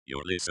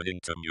You're listening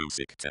to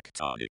Music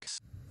Tectonics.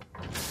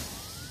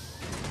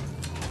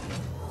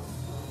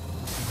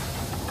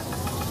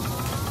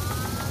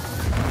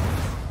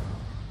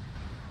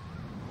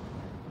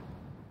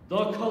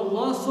 The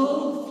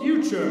Colossal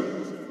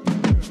Future.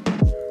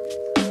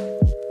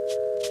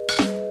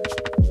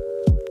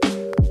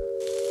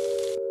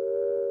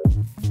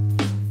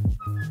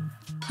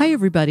 Hi,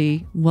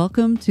 everybody.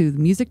 Welcome to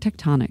Music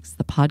Tectonics,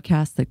 the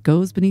podcast that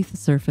goes beneath the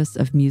surface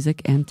of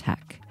music and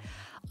tech.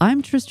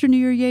 I'm Tristra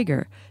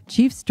Jaeger,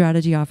 Chief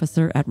Strategy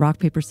Officer at Rock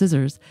Paper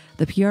Scissors,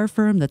 the PR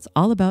firm that's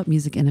all about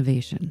music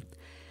innovation.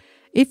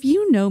 If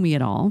you know me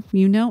at all,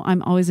 you know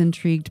I'm always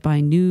intrigued by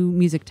new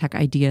music tech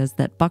ideas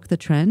that buck the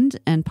trend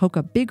and poke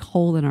a big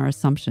hole in our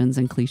assumptions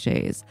and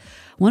cliches.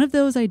 One of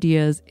those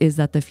ideas is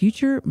that the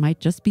future might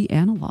just be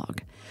analog.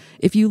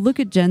 If you look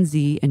at Gen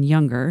Z and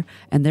younger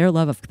and their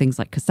love of things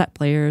like cassette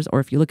players, or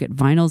if you look at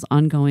vinyl's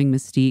ongoing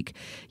mystique,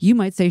 you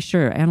might say,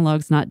 sure,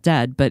 analog's not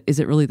dead, but is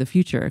it really the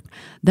future?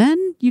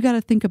 Then you got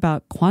to think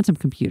about quantum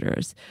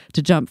computers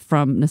to jump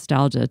from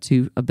nostalgia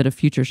to a bit of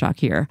future shock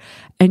here.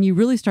 And you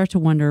really start to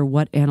wonder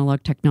what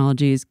analog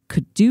technologies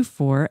could do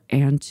for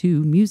and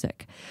to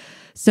music.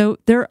 So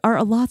there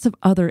are lots of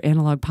other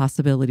analog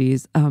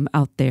possibilities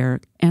out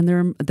there,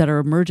 and that are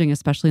emerging,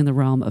 especially in the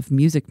realm of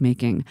music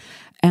making.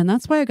 And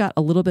that's why I got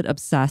a little bit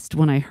obsessed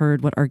when I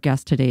heard what our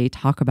guests today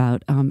talk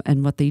about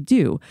and what they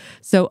do.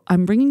 So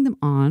I'm bringing them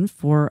on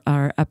for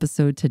our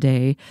episode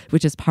today,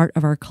 which is part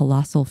of our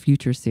Colossal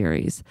Future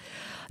series.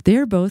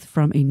 They're both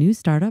from a new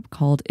startup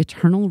called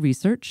Eternal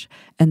Research,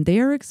 and they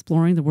are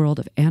exploring the world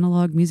of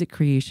analog music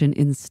creation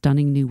in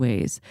stunning new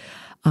ways.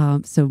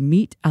 So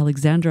meet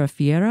Alexandra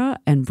Fiera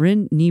and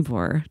Bryn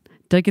Niebuhr.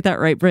 Did I get that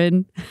right,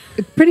 Bryn?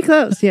 Pretty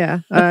close,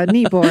 yeah.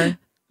 Niebuhr.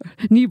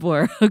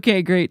 Niebuhr.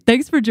 Okay, great.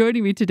 Thanks for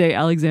joining me today,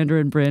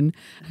 Alexandra and Bryn.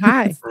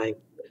 Hi. Hi.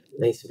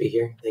 Nice to be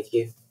here. Thank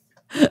you.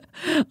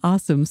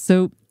 Awesome.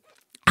 So,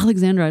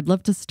 Alexandra, I'd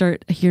love to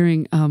start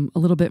hearing a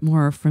little bit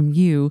more from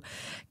you.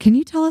 Can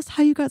you tell us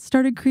how you got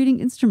started creating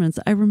instruments?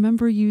 I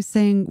remember you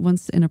saying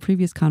once in a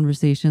previous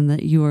conversation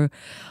that you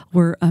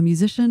were a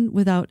musician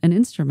without an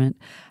instrument.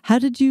 How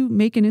did you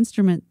make an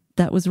instrument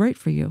that was right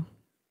for you?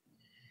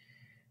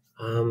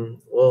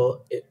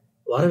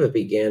 A lot of it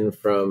began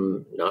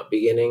from not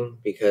beginning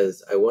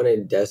because I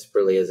wanted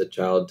desperately as a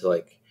child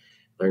to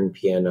learn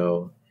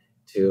piano,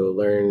 to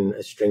learn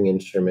a string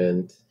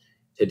instrument,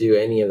 to do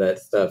any of that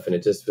stuff, and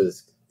it just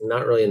was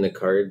not really in the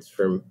cards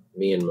for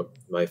me and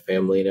my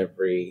family and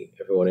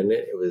everyone in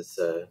it. It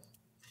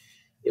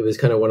was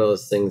kind of one of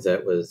those things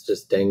that was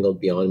just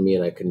dangled beyond me,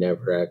 and I could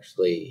never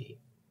actually,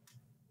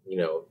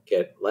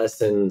 get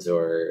lessons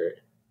or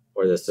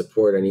the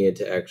support I needed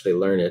to actually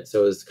learn it.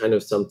 So it was kind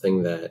of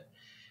something that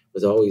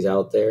was always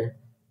out there.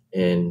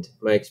 And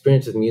my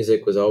experience with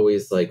music was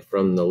always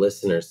from the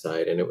listener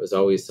side, and it was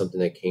always something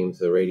that came to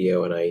the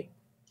radio, and I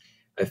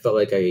felt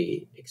like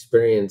I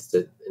experienced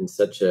it in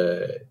such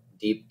a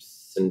deep,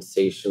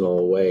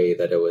 sensational way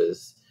that it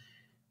was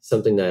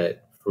something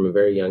that from a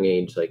very young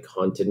age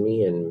haunted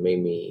me and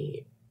made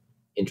me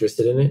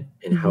interested in it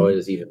and how it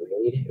was even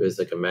made. It was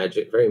a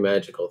very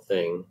magical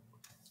thing.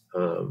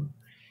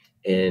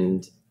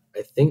 And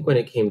I think when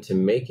it came to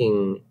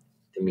making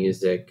the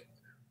music,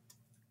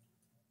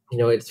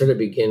 it sort of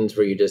begins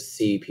where you just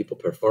see people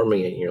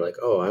performing it and you're like,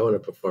 oh, I want to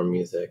perform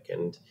music.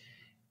 And,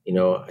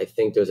 I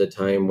think there was a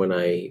time when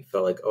I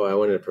felt like, oh, I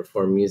wanted to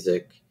perform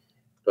music.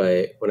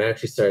 But when I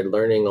actually started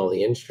learning all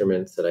the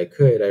instruments that I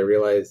could, I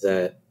realized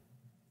that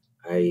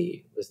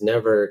I was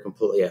never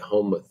completely at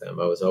home with them.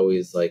 I was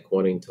always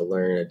wanting to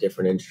learn a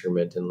different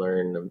instrument and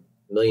learn a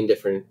million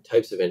different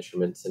types of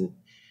instruments, and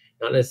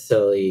not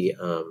necessarily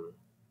I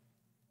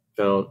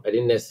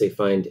didn't necessarily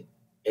find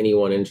any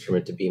one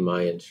instrument to be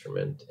my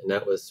instrument. And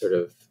that was sort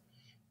of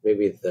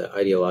maybe the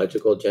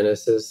ideological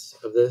genesis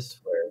of this,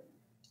 where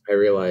I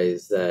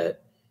realized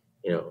that,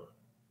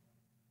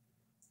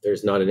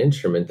 there's not an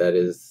instrument that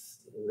is,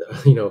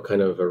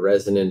 kind of a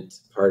resonant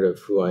part of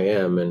who I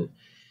am. And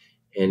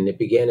it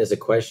began as a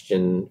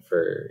question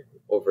for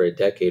over a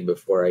decade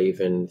before I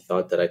even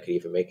thought that I could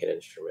even make an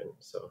instrument.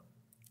 So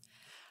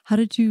how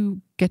did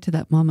you get to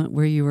that moment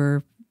where you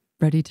were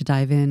ready to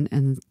dive in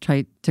and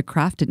try to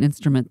craft an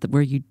instrument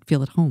where you'd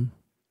feel at home?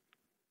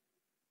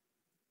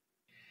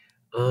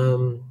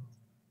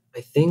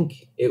 I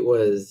think it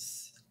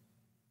was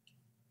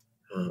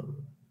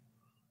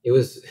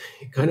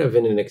kind of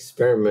in an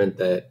experiment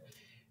that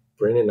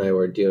Bryn and I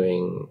were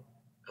doing.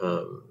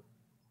 I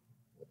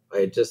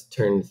had just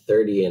turned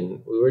 30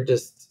 and we were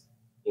just,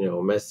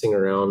 messing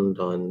around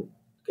on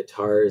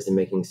guitars and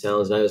making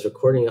sounds, and I was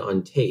recording it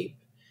on tape.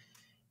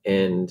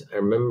 And I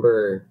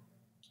remember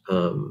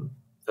I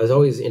was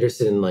always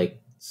interested in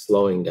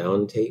slowing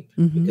down tape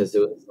because it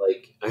was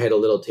I had a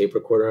little tape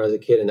recorder when I was a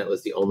kid, and that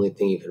was the only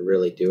thing you could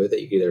really do with it.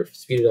 You could either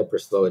speed it up or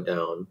slow it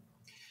down.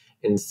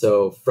 And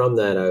so from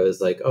that, I was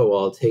like, oh, well,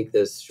 I'll take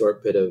this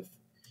short bit of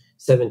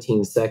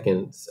 17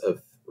 seconds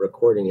of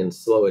recording and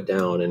slow it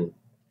down. And,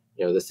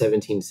 the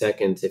 17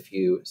 seconds, if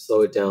you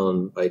slow it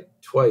down by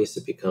twice,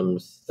 it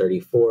becomes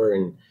 34.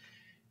 And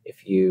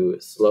if you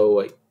slow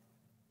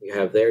you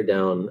have there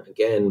down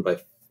again by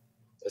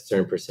a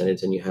certain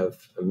percentage, and you have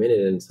a minute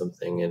and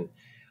something. And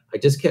I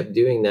just kept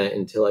doing that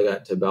until I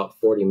got to about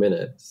 40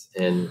 minutes.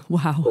 And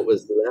Wow. what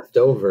was left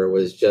over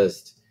was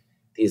just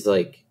these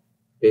like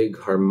big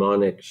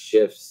harmonic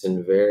shifts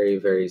in very,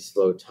 very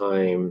slow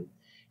time.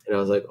 And I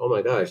was like, oh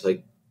my gosh,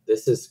 like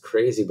this is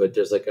crazy, but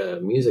there's like a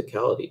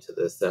musicality to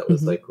this that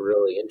was Mhm. like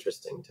really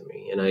interesting to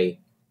me. And I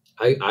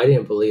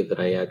didn't believe that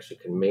I actually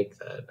could make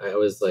that. I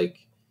was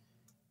like,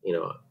 you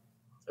know,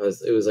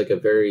 it was like a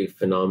very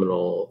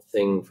phenomenal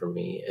thing for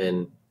me.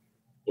 And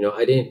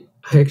I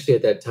actually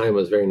at that time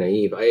was very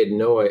naive. I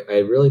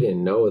really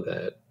didn't know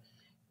that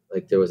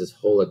like there was this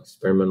whole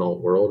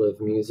experimental world of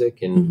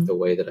music and Mhm. the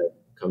way that I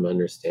come to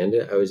understand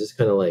it. I was just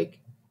kind of like,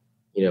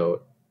 you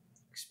know,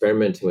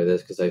 experimenting with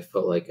this because I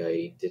felt like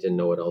I didn't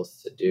know what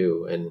else to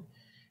do. And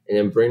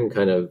then Bryn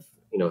kind of,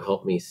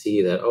 helped me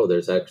see that, oh,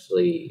 there's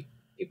actually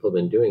people have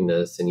been doing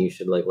this and you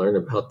should like learn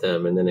about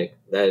them. And then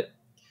that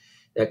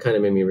kind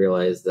of made me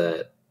realize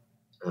that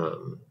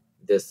um,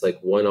 this like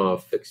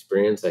one-off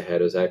experience I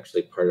had was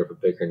actually part of a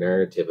bigger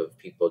narrative of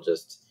people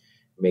just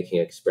making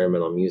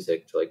experimental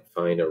music to like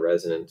find a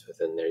resonance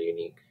within their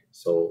unique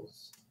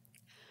souls.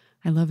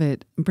 I love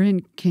it.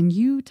 Bryn, can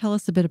you tell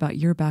us a bit about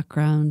your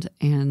background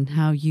and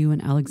how you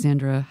and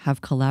Alexandra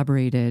have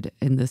collaborated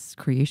in this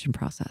creation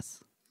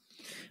process?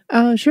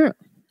 Sure.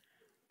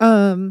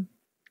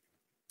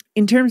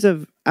 In terms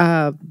of,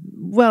 I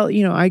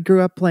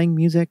grew up playing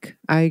music.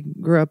 I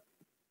grew up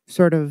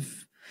sort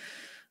of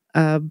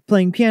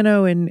playing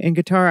piano and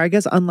guitar. I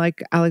guess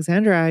unlike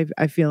Alexandra,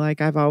 I feel like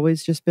I've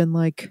always just been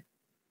like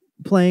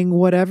playing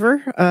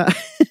whatever.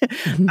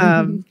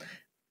 Um,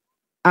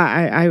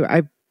 I, I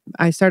I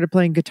I started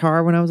playing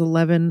guitar when I was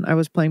 11. I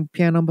was playing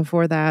piano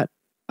before that.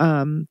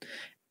 Um,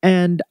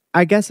 and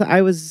I guess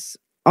I was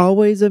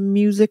always a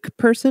music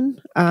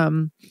person.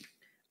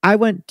 I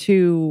went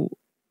to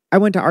I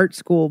went to art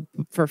school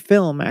for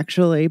film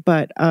actually,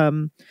 but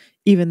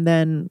even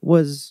then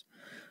was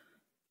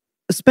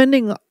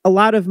spending a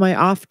lot of my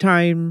off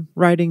time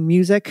writing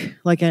music.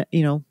 Like I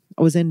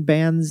was in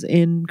bands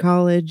in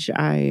college.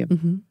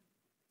 Mhm.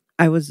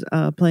 I was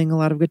playing a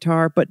lot of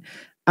guitar, but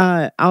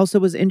I also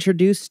was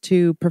introduced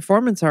to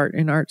performance art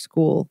in art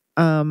school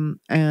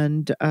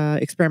and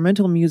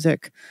experimental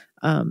music.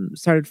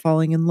 Started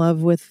falling in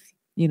love with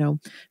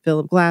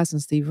Philip Glass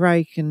and Steve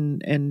Reich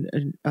and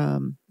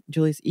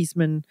Julius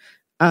Eastman.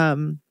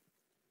 Um,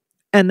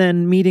 and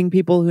then meeting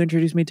people who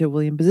introduced me to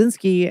William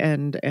Basinski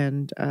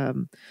and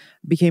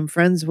became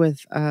friends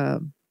with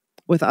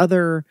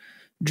other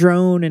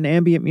drone and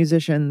ambient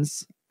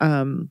musicians.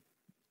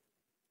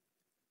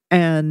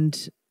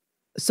 And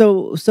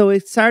so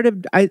it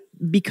started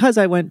because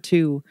I went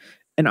to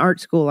an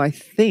art school. I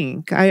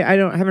think I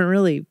don't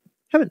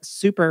haven't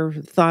super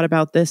thought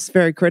about this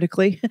very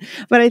critically,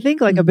 but I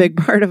think like a Mhm. big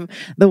part of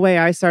the way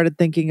I started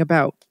thinking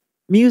about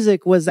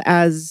music was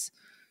as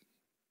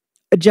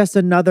just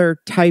another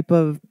type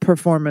of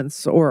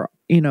performance or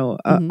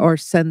Mhm. or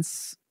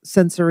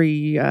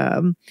sensory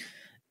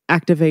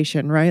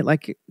activation, right?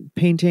 Like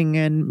painting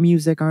and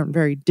music aren't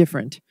very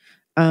different.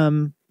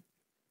 um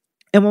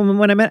and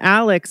when I met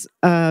Alex,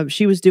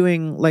 she was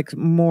doing like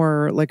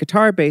more like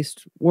guitar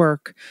based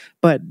work,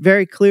 but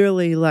very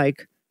clearly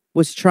like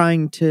was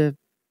trying to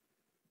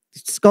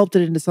sculpt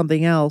it into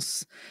something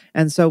else.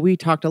 And so we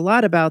talked a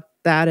lot about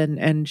that,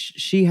 and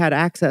she had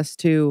access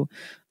to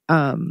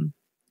um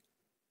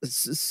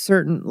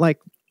certain like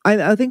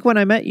I think when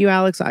I met you,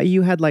 Alex,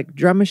 you had like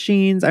drum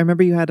machines. I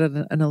remember you had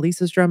an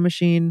Elisa's drum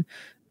machine.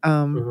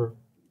 Um, Mm-hmm.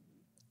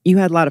 you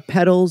had a lot of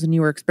pedals, and you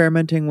were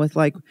experimenting with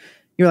like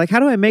you're like, how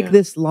do I make Yeah.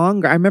 this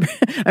longer? I remember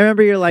I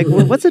remember you're like,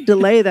 well, what's a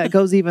delay that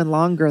goes even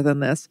longer than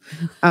this?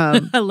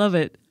 Um, I love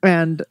it.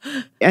 and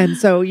and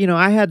so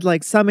I had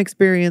like some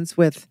experience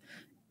with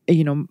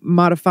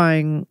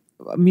modifying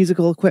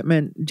musical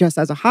equipment just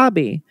as a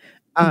hobby.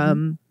 Mhm.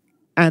 Um,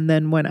 and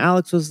then when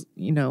Alex was,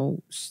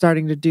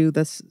 starting to do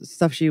this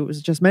stuff she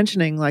was just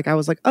mentioning, like I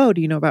was like, oh, do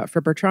you know about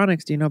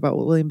Fibertronics? Do you know about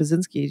William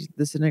Basinski?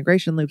 This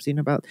integration loops? Do you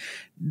know about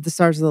the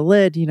Stars of the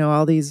Lid?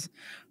 All these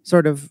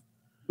sort of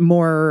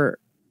more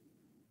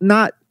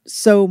not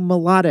so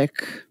melodic,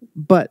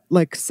 but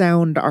like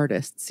sound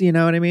artists. You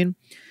know what I mean?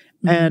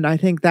 Mhm. And I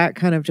think that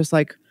kind of just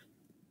like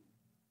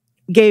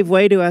gave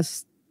way to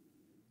us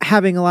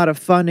having a lot of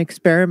fun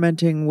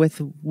experimenting with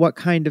what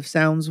kind of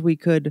sounds we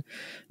could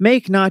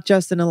make, not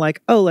just in a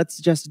like, oh, let's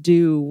just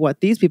do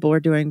what these people were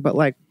doing, but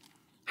like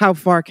how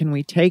far can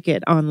we take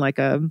it on like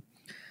a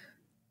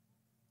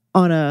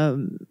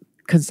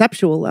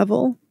conceptual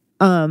level.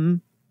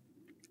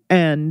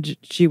 And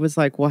she was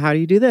like, well, how do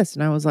you do this?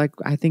 And I was like,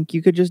 I think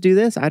you could just do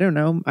this. I don't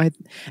know.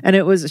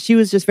 She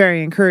was just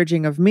very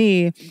encouraging of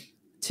me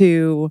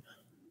to,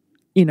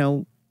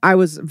 I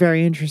was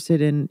very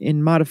interested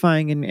in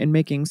modifying and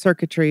making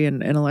circuitry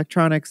and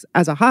electronics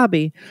as a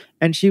hobby.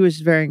 And she was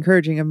very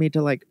encouraging of me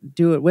to like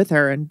do it with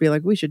her and be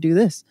like, we should do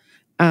this.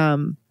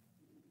 Um,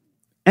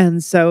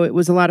 and so it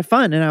was a lot of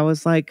fun. And I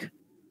was like,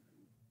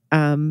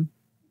 um,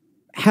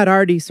 had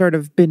already sort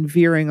of been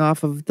veering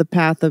off of the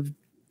path of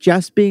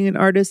just being an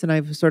artist, and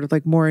I was sort of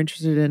like more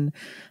interested in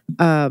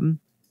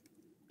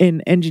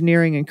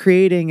engineering and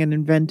creating and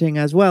inventing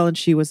as well. And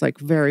she was like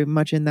very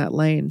much in that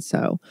lane.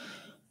 So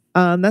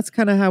that's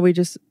kind of how we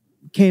just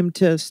came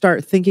to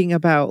start thinking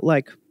about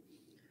like,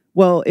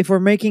 well, if we're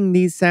making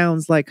these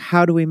sounds, like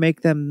how do we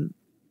make them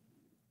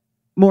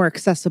more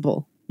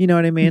accessible? You know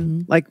what I mean?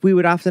 Mm-hmm. Like we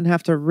would often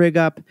have to rig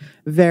up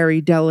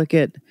very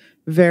delicate,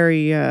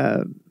 very,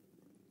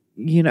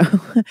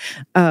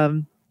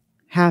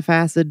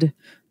 half-acid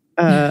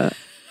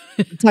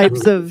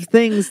types of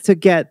things to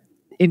get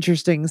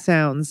interesting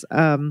sounds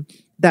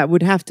that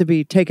would have to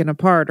be taken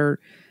apart.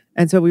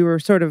 And so we were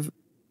sort of,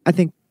 I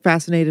think,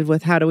 fascinated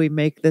with how do we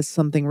make this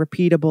something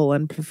repeatable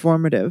and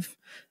performative.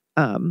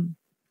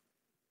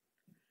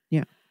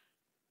 Yeah.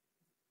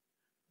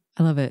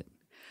 I love it.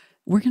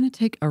 We're going to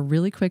take a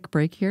really quick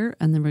break here,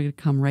 and then we're going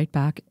to come right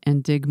back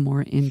and dig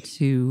more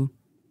into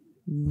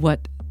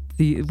what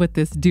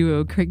this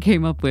duo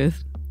came up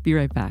with. Be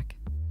right back.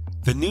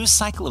 The news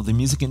cycle of the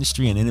music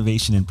industry and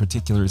innovation in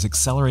particular is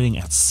accelerating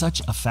at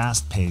such a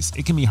fast pace,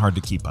 it can be hard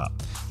to keep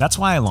up. That's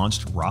why I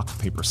launched Rock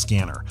Paper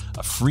Scanner,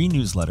 a free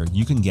newsletter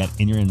you can get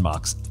in your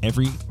inbox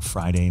every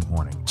Friday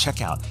morning.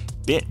 Check out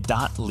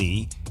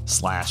bit.ly/RP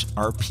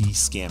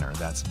Scanner.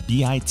 That's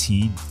bit.ly/RP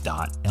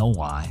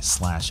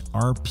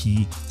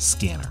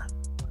Scanner.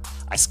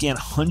 I scan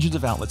hundreds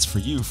of outlets for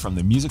you, from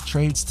the music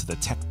trades to the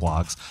tech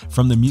blogs,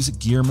 from the music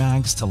gear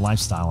mags to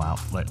lifestyle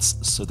outlets,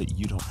 so that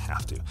you don't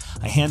have to.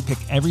 I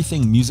handpick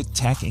everything music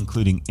tech,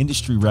 including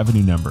industry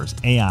revenue numbers,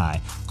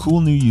 AI,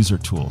 cool new user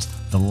tools,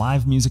 the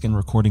live music and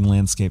recording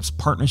landscapes,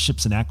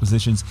 partnerships and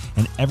acquisitions,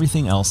 and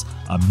everything else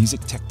a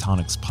Music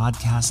Tectonics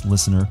podcast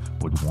listener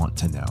would want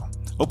to know.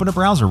 Open a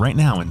browser right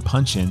now and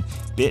punch in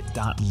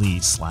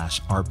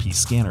bit.ly/RP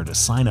Scanner to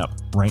sign up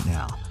right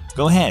now.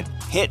 Go ahead,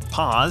 hit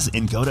pause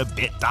and go to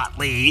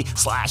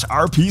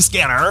bit.ly/RP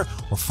Scanner,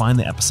 or find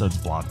the episode's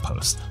blog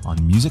post on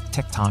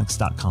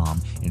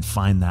musictectonics.com and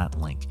find that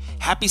link.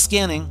 Happy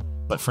scanning,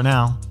 but for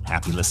now,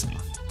 happy listening.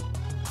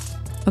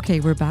 Okay,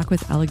 we're back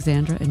with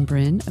Alexandra and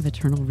Bryn of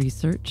Eternal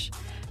Research.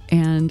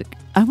 And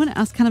I want to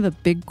ask kind of a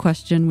big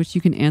question, which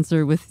you can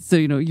answer with,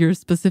 your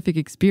specific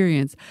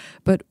experience.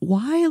 But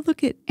why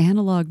look at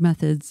analog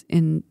methods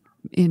in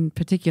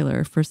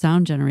particular for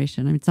sound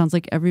generation? I mean, it sounds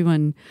like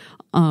everyone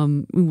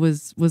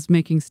was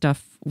making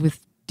stuff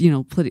with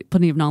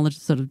plenty of knowledge,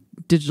 sort of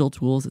digital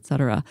tools,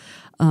 etc.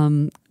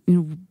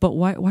 But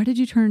why did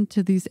you turn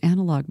to these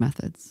analog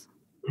methods?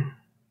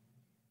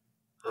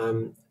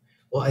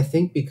 Well, I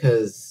think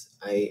because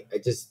I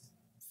just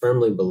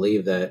firmly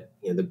believe that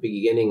the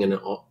beginning and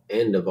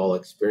end of all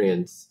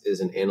experience is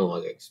an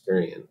analog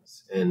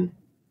experience, and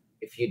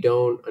if you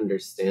don't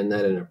understand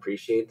that and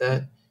appreciate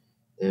that,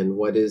 and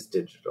what is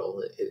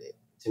digital?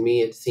 To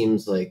me, it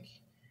seems like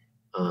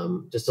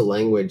just a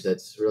language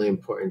that's really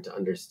important to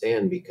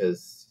understand,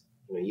 because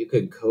you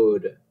could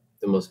code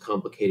the most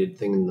complicated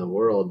thing in the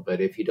world,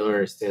 but if you don't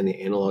understand the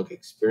analog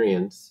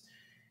experience,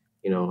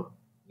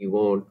 you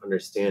won't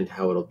understand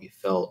how it'll be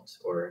felt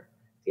or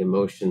the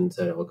emotions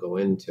that will go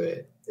into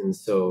it. And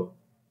so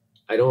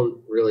I don't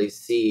really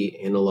see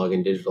analog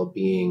and digital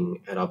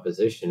being at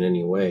opposition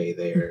anyway.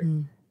 They're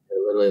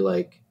literally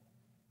like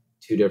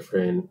two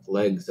different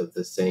legs of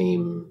the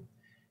same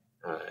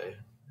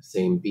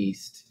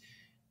beast.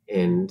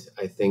 And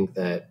I think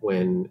that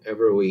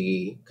whenever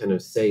we kind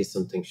of say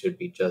something should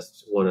be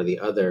just one or the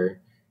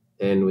other,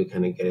 then we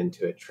kind of get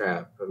into a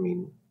trap. I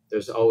mean,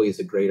 there's always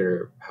a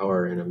greater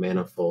power in a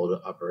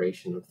manifold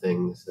operation of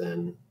things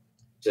than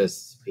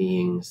just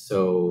being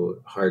so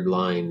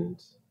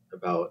hard-lined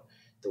about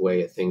the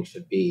way a thing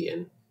should be.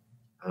 And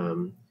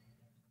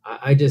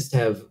I just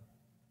have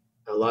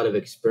a lot of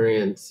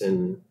experience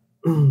in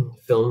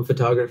film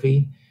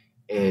photography,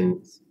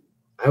 and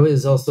I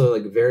was also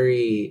like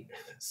very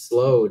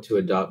slow to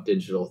adopt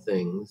digital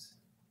things.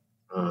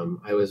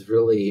 I was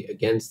really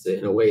against it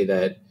in a way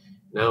that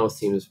now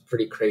seems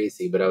pretty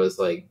crazy, but I was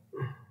like,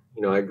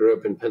 I grew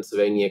up in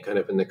Pennsylvania, kind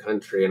of in the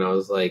country, and I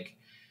was like,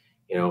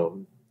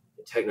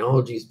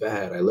 technology's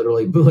bad. I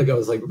literally I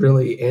was like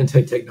really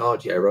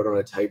anti-technology. I wrote on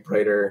a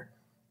typewriter.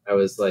 I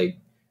was like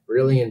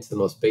really into the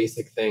most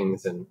basic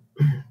things, and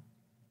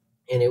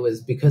it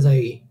was because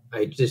I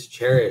just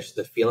cherished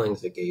the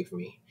feelings it gave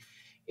me.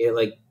 It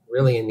like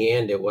really in the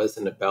end, it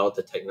wasn't about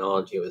the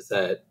technology. It was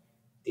that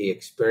the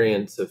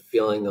experience of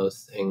feeling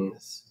those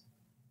things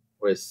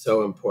was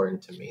so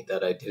important to me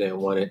that I didn't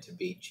want it to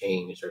be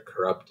changed or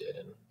corrupted.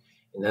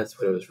 And that's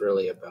what it was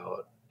really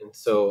about. And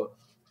so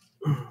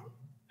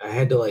I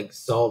had to like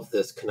solve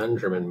this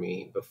conundrum in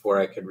me before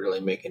I could really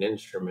make an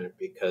instrument,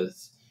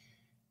 because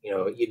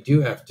you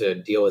do have to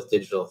deal with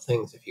digital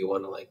things if you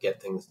want to like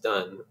get things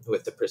done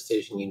with the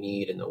precision you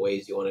need and the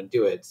ways you want to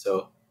do it.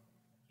 So,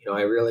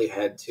 I really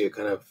had to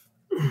kind of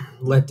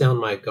let down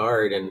my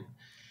guard and,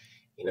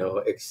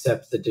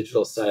 accept the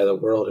digital side of the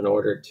world in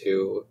order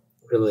to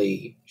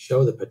really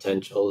show the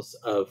potentials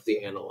of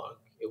the analog.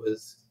 It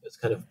was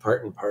kind of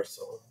part and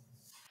parcel.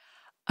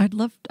 I'd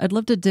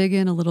love to dig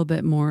in a little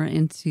bit more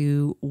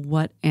into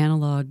what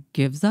analog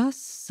gives us.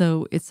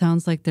 So it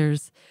sounds like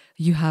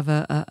you have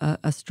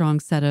a strong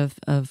set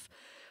of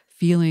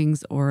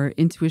feelings or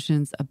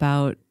intuitions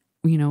about,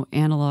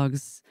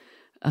 analog's,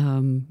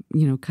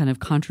 kind of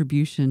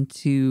contribution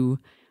to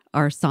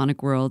our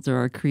sonic worlds or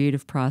our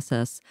creative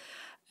process.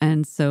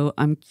 And so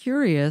I'm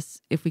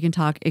curious if we can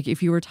talk,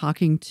 if you were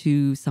talking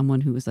to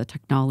someone who was a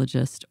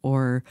technologist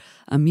or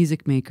a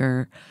music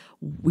maker,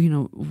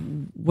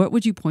 what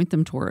would you point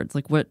them towards?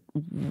 Like what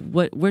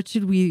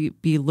should we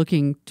be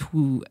looking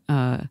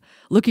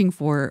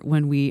for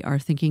when we are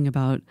thinking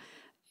about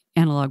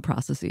analog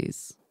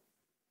processes?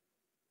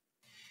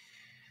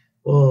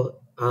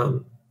 Well,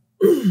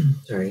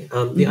 sorry.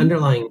 The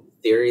underlying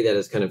theory that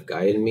has kind of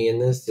guided me in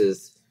this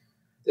is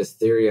this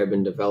theory I've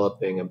been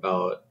developing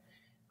about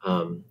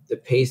the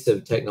pace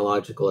of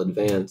technological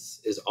advance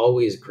is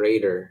always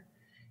greater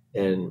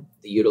than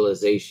the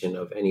utilization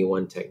of any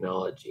one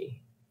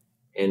technology.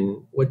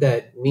 And what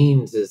that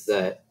means is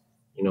that,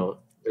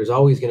 there's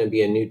always going to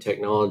be a new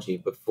technology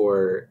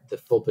before the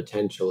full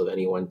potential of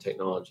any one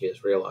technology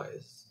is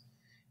realized.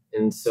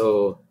 And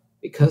so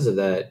because of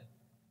that,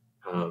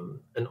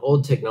 an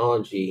old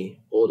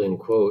technology, old in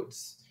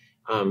quotes,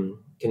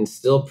 can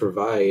still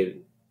provide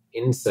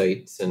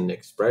insights and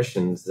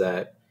expressions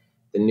that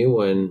the new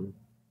one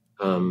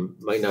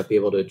might not be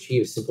able to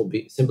achieve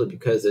simply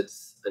because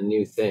it's a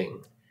new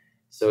thing.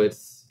 So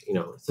it's,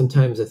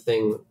 sometimes a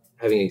thing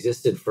having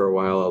existed for a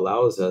while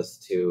allows us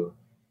to,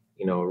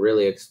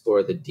 really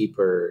explore the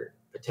deeper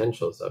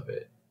potentials of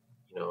it,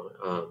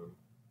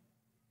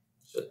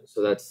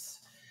 so that's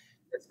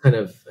kind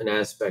of an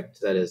aspect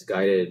that has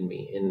guided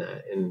me in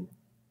that. And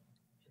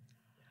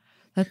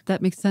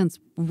That makes sense.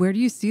 Where do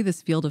you see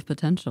this field of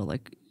potential?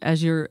 Like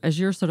as you're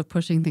sort of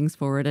pushing things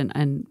forward,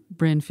 and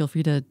Bryn, feel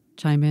free to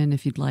chime in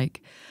if you'd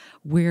like.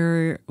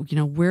 Where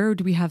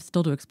do we have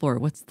still to explore?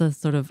 What's the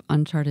sort of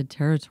uncharted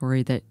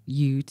territory that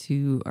you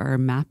two are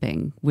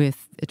mapping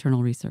with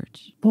Eternal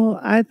Research? Well,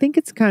 I think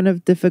it's kind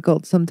of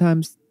difficult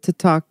sometimes to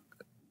talk.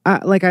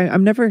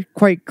 I'm never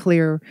quite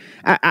clear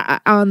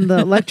on the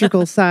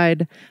electrical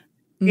side.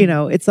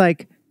 It's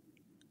like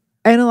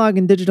analog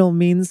and digital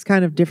means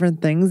kind of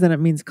different things than it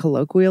means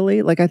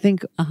colloquially. Like I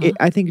think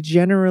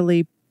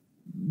generally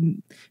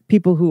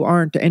people who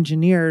aren't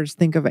engineers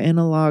think of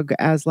analog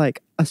as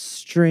like a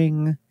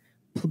string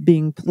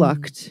being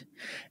plucked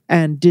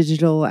and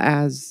digital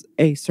as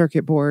a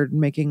circuit board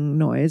making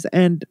noise.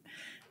 And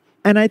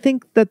I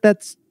think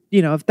that's,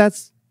 if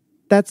that's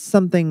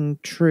something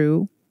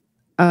true.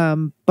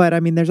 But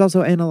I mean, there's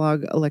also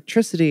analog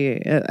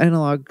electricity,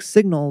 analog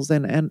signals,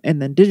 and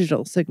then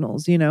digital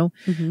signals,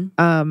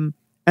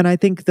 and I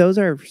think those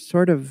are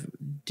sort of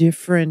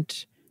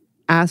different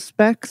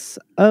aspects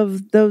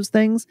of those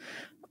things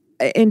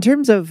in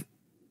terms of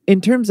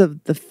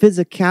the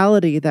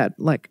physicality that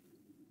like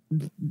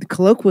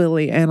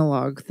colloquially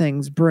analog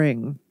things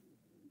bring.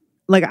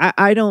 Like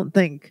I don't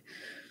think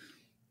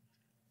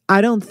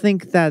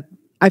that,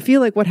 I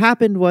feel like what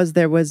happened was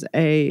there was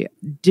a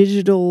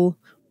digital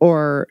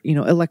or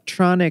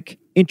electronic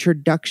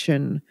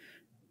introduction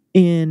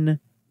in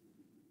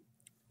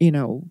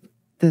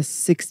the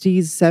 60s,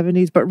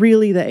 70s, but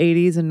really the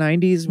 80s and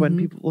 90s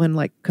when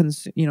like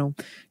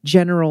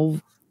general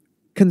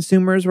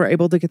consumers were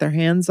able to get their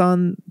hands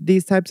on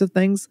these types of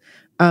things.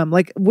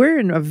 Like we're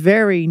in a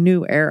very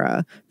new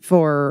era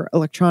for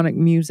electronic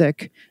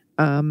music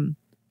and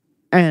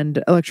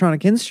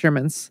electronic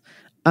instruments.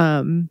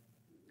 And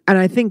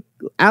I think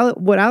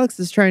what I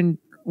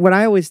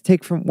always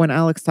take from when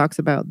Alex talks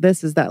about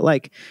this is that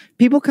like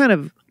people kind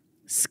of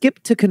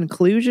skip to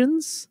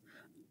conclusions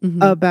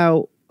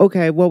about,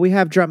 okay, well, we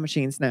have drum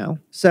machines now.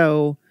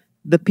 So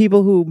the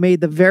people who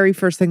made the very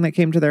first thing that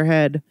came to their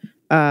head,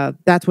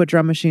 that's what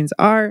drum machines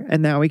are.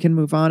 And now we can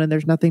move on and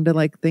there's nothing to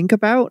like think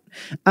about.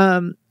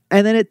 And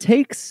then it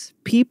takes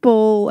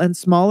people and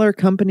smaller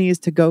companies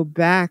to go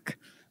back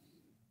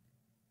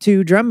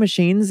to drum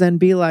machines and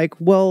be like,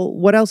 well,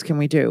 what else can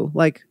we do?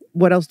 Like,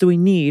 what else do we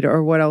need?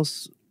 Or what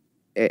else,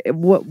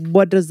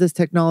 what does this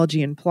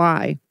technology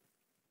imply?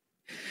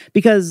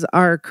 Because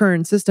our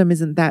current system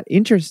isn't that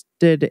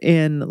interested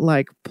in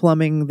like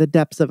plumbing the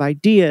depths of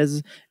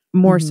ideas,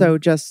 more so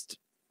just,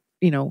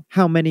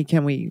 how many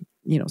can we,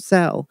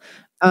 sell?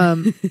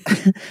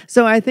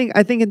 So I think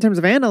in terms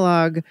of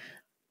analog,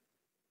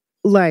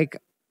 like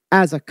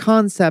as a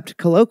concept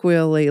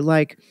colloquially,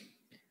 like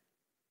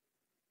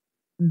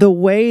the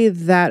way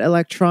that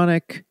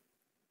electronic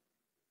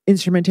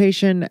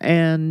instrumentation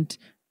and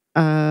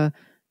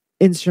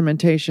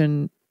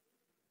instrumentation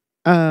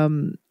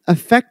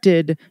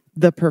affected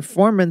the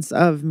performance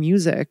of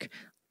music,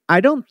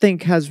 I don't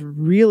think has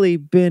really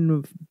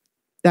been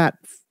that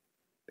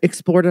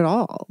explored at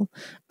all.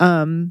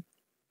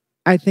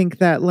 I think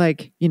that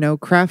like,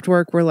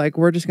 Kraftwerk were like,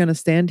 we're just going to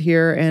stand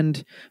here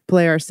and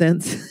play our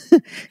synths,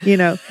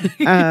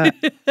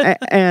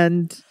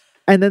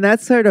 and then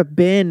that's sort of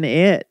been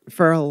it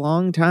for a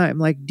long time.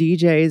 Like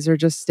DJs are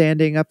just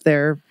standing up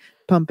there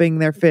pumping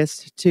their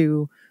fist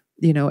to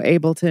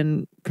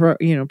Ableton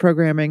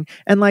programming,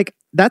 and like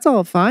that's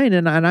all fine,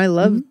 and I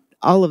love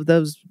all of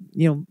those,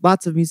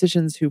 lots of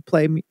musicians who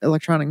play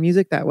electronic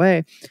music that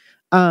way,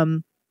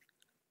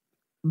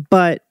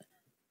 but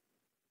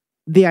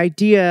the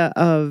idea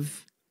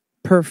of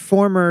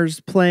performers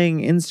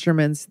playing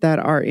instruments that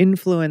are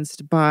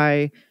influenced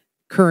by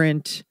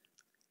current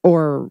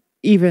or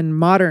even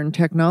modern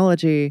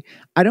technology,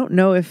 I don't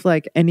know if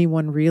like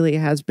anyone really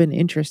has been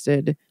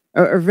interested,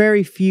 or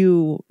very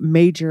few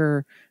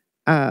major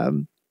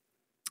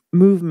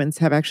movements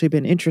have actually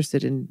been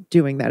interested in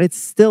doing that. It's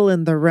still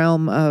in the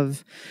realm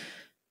of,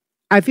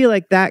 I feel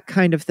like that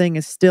kind of thing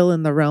is still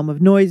in the realm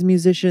of noise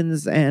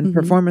musicians and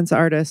performance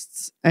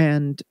artists.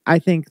 And I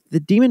think the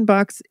Demon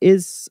Box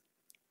is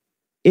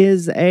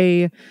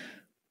a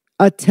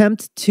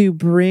attempt to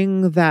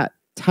bring that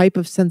type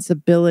of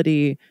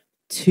sensibility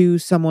to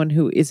someone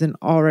who isn't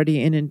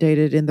already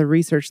inundated in the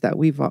research that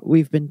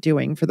we've been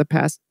doing for the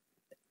past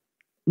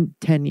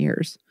 10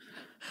 years.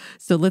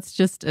 So let's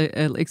just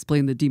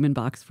explain the Demon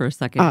Box for a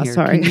second here.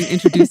 Sorry. Can you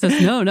introduce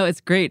us? No,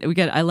 it's great.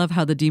 I love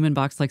how the Demon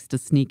Box likes to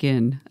sneak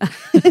in.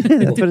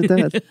 That's what it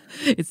does.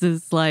 It's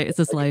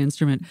a sly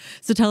instrument.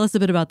 So tell us a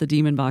bit about the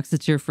Demon Box.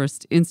 It's your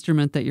first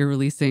instrument that you're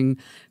releasing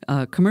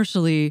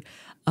commercially.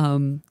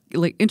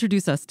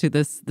 Introduce us to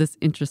this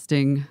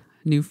interesting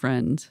new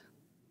friend.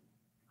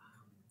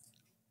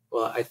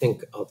 Well, I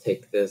think I'll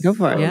take this. Go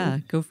for it. Yeah,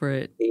 go for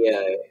it.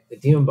 The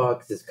Demon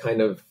Box is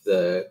kind of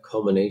the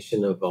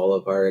culmination of all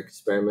of our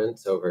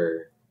experiments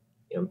over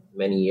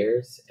many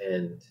years.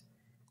 And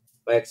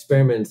by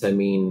experiments, I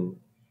mean,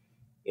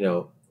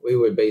 we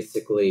would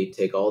basically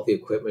take all the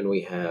equipment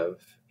we have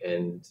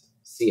and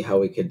see how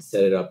we could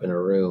set it up in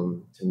a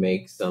room to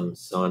make some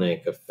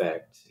sonic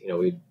effect.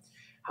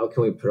 How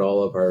can we put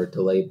all of our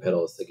delay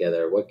pedals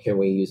together? What can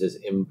we use as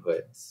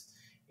inputs?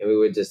 And we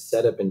would just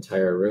set up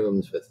entire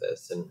rooms with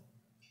this and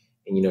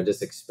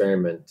just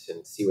experiment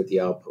and see what the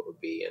output would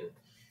be.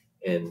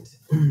 And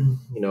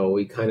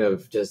we kind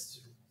of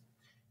just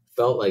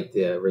felt like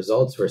the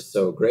results were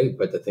so great,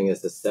 but the thing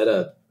is the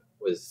setup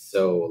was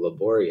so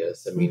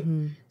laborious. I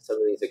mean, some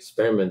of these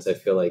experiments, I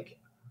feel like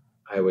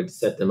I would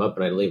set them up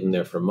and I'd leave them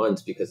there for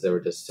months because there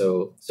were just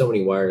so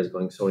many wires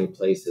going so many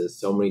places,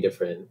 so many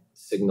different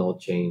signal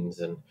chains.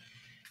 And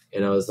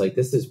I was like,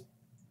 this is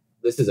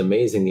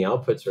amazing, the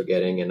outputs we're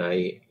getting. And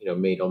I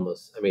made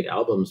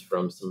albums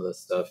from some of this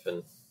stuff.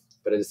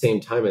 But at the same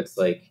time, it's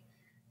like,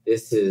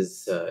 this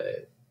is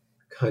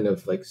kind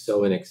of like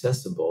so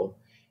inaccessible,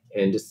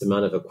 and just the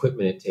amount of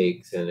equipment it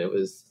takes. And it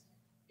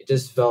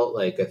just felt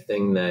like a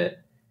thing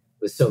that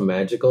was so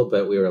magical,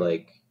 but we were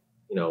like,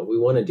 we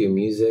want to do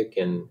music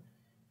and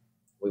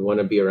we want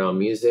to be around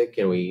music.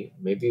 And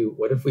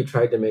what if we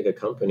tried to make a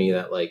company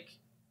that like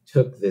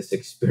took this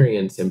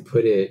experience and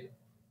put it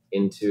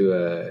into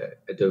a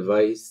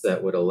device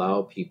that would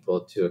allow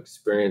people to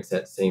experience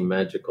that same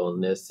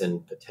magicalness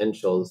and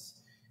potentials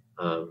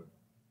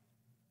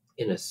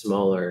in a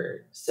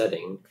smaller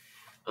setting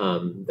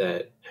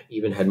that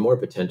even had more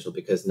potential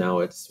because now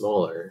it's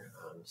smaller.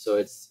 So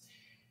it's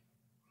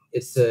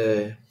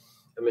a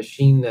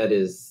machine that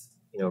is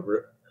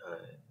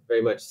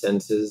very much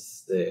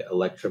senses the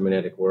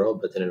electromagnetic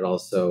world, but then it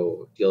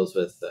also deals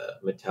with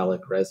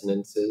metallic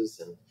resonances,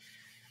 and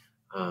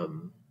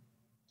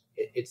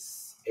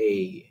it's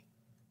a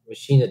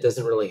machine that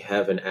doesn't really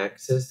have an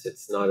axis.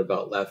 It's not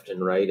about left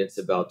and right. It's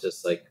about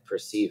just like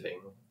perceiving.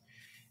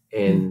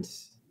 And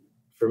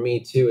for me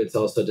too, it's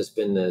also just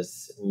been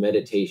this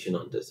meditation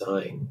on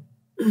design,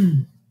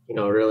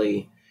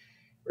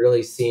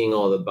 really seeing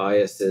all the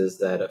biases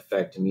that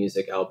affect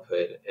music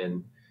output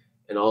and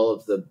all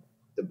of the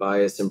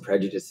bias and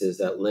prejudices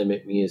that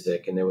limit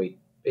music. And then we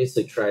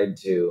basically tried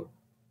to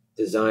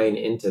design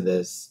into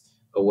this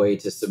a way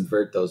to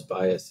subvert those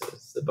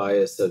biases, the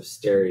bias of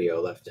stereo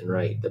left and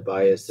right, the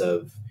bias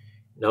of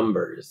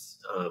numbers,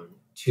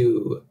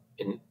 2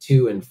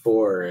 and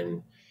 4,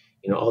 and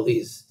all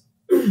these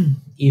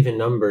even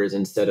numbers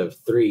instead of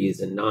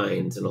 3s and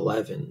 9s and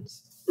 11s.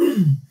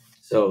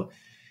 So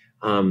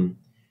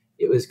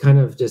it was kind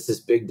of just this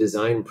big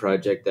design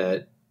project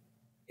that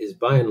is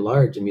by and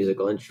large a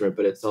musical instrument,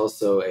 but it's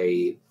also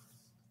a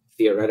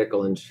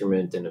theoretical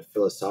instrument and a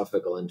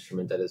philosophical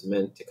instrument that is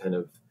meant to kind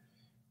of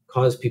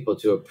cause people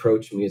to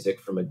approach music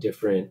from a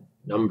different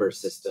number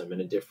system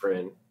and a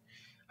different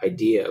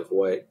idea of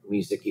what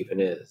music even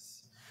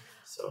is.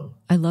 So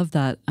I love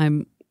that.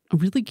 I'm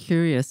really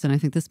curious, and I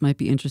think this might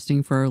be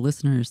interesting for our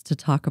listeners to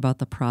talk about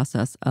the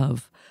process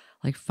of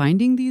like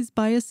finding these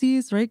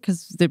biases, right?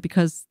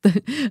 Because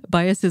the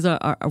biases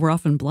are we're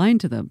often blind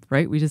to them,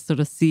 right? We just sort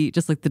of see,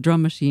 just like the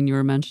drum machine you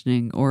were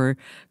mentioning, or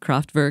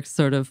Kraftwerk's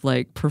sort of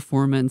like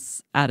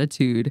performance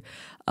attitude.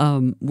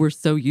 We're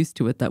so used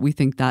to it that we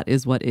think that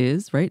is what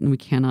is, right? And we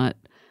cannot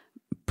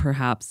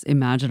perhaps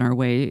imagine our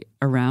way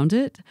around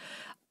it.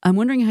 I'm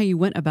wondering how you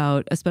went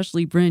about,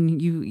 especially Bryn,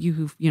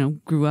 you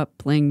grew up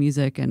playing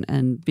music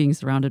and being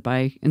surrounded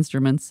by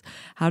instruments.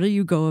 How do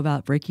you go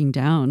about breaking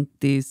down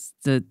the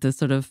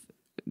sort of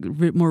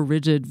more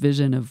rigid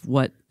vision of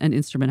what an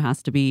instrument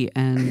has to be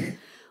and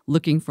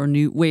looking for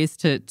new ways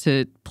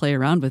to play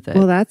around with it.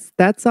 Well,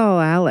 that's all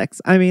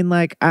Alex. I mean,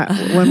 like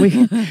when we,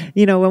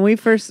 when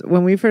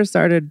we first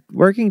started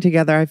working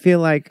together, I feel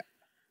like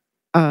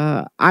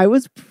I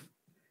was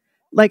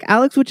like,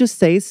 Alex would just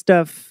say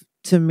stuff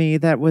to me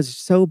that was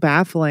so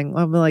baffling.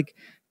 I'm like,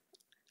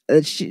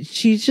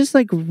 she's just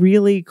like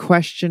really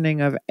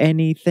questioning of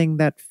anything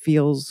that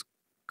feels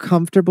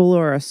comfortable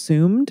or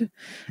assumed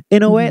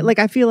in a way. Like,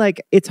 I feel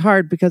like it's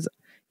hard because,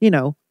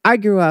 I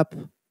grew up,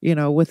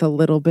 with a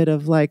little bit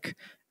of like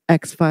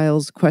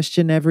X-Files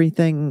question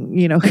everything,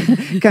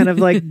 kind of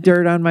like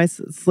dirt on my,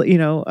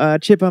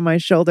 chip on my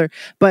shoulder,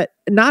 but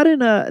not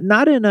in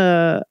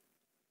a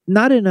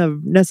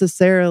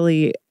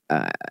necessarily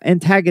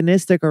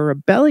antagonistic or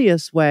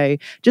rebellious way,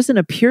 just in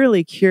a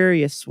purely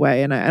curious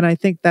way. And I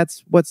think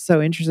that's what's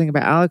so interesting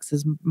about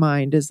Alex's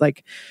mind is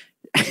like,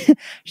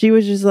 she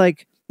was just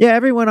like, yeah,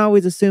 everyone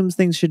always assumes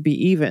things should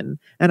be even.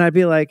 And I'd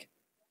be like,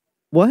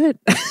 what?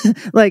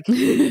 Like,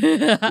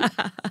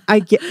 I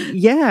get,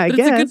 yeah, I but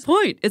guess. It's a good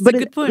point. It's a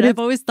good point. I've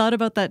always thought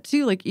about that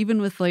too. Like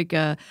even with like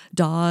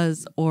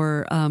DAWs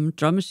or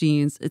drum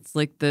machines, it's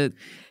like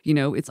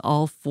it's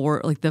all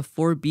four, like the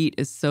 4 beat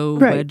is so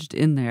wedged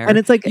in there. And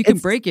it's like, you can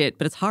break it,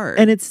 but it's hard.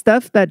 And it's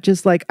stuff that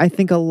just like, I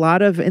think a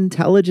lot of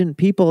intelligent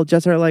people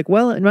just are like,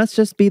 well, it must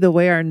just be the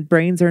way our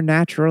brains are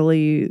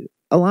naturally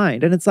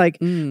aligned. And it's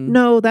like,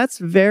 no, that's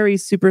very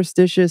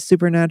superstitious,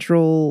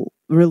 supernatural,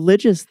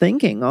 religious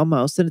thinking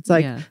almost. And it's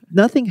like,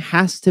 nothing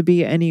has to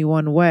be any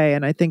one way.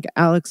 And I think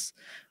Alex,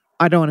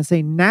 I don't want to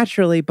say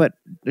naturally, but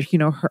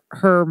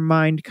her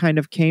mind kind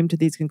of came to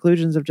these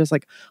conclusions of just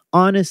like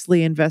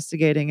honestly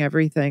investigating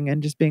everything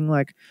and just being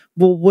like,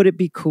 well, would it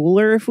be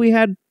cooler if we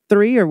had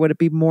 3, or would it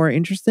be more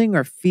interesting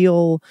or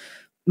feel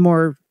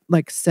more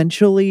like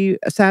sensually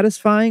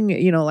satisfying?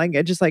 Like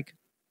it just like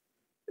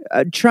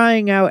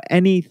trying out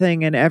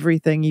anything and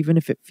everything, even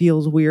if it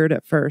feels weird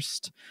at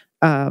first,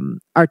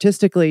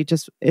 artistically,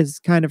 just is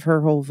kind of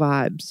her whole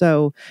vibe.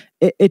 So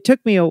it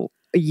took me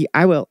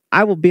I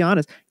will be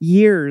honest,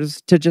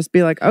 years to just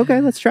be like,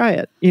 okay, let's try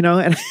it,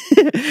 and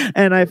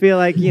and I feel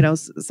like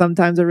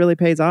sometimes it really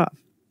pays off.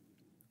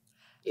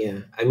 Yeah,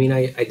 I mean,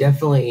 I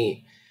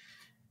definitely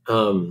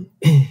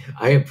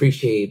I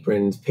appreciate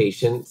Bryn's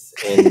patience,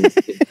 and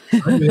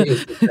part of it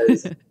is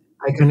because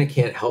I kind of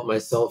can't help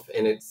myself,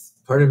 and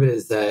part of it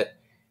is that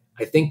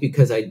I think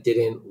because I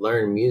didn't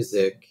learn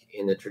music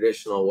in the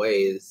traditional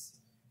ways,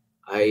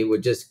 I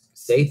would just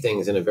say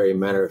things in a very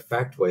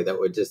matter-of-fact way that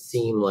would just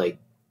seem like,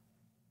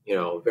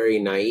 very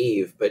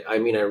naive. But I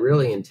mean, I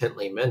really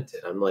intently meant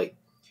it. I'm like,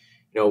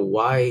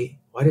 why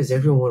does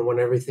everyone want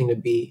everything to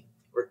be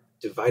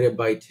divided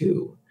by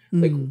 2?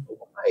 Like,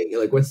 why?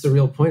 Like, what's the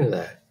real point of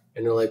that?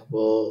 And they're like,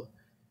 well,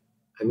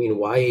 I mean,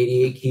 why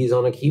 88 keys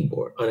on a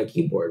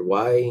keyboard?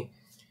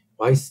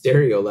 Why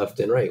stereo left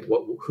and right?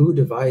 Who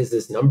devised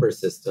this number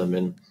system?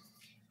 And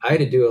I had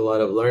to do a lot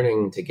of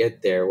learning to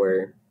get there,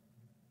 where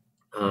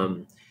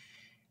I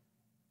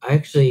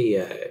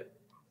actually,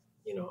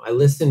 I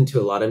listened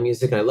to a lot of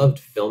music, and I loved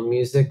film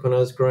music when I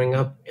was growing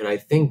up. And I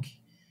think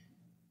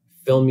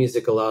film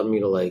music allowed me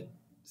to like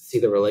see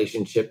the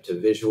relationship to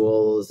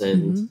visuals.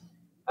 And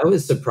I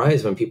was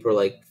surprised when people were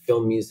like,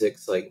 film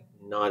music's like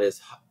not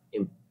as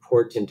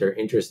important or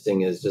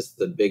interesting as just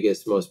the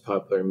biggest, most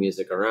popular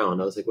music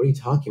around. I was like, what are you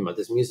talking about?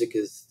 This music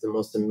is the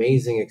most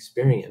amazing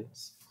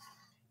experience.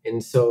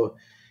 And so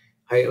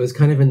I was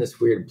kind of in this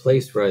weird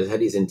place where I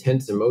had these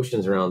intense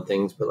emotions around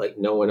things, but like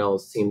no one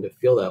else seemed to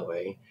feel that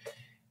way.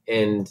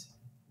 And,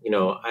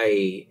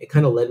 it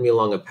kind of led me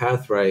along a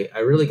path where I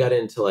really got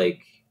into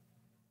like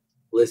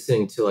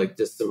listening to like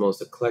just the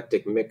most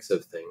eclectic mix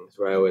of things,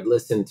 where I would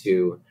listen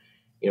to,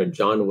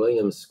 John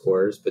Williams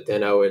scores, but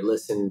then I would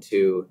listen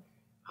to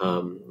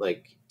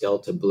like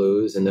Delta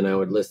blues, and then I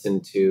would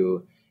listen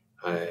to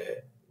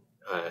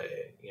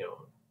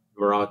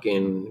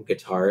Moroccan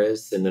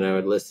guitarists, and then I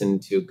would listen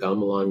to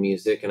gamelan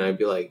music, and I'd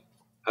be like,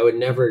 I would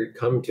never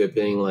come to it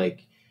being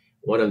like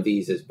one of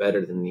these is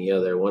better than the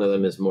other, one of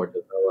them is more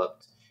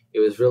developed. It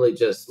was really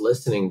just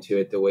listening to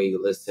it the way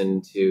you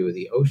listen to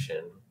the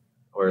ocean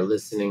or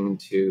listening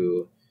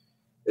to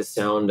the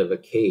sound of a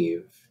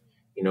cave.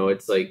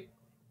 It's like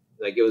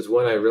it was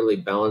when I really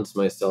balanced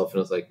myself, and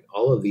I was like,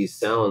 all of these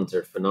sounds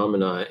are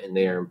phenomena and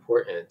they are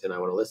important and I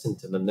want to listen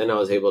to them. Then I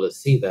was able to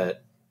see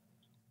that,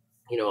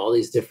 all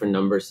these different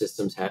number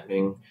systems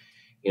happening,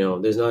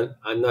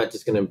 I'm not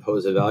just going to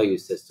impose a value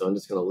system. I'm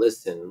just going to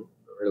listen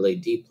really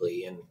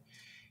deeply and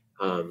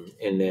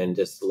then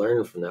just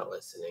learn from that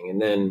listening.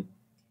 And then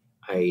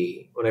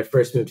when I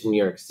first moved to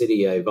New York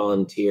City, I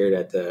volunteered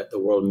at the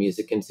World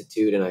Music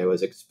Institute, and I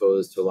was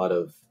exposed to a lot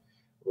of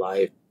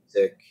live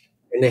music.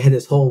 And they had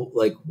this whole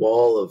like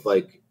wall of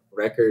like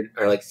record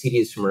or like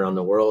CDs from around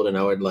the world, and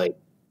I would buy them.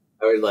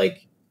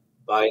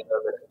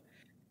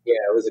 Yeah,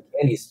 it was a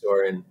candy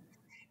store, and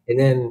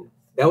then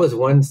that was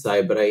one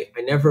side. But I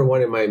never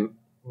wanted my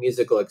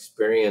musical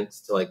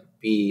experience to like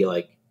be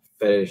like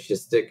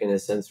fetishistic in a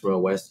sense from a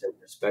Western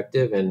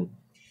perspective, and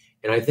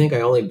I think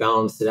I only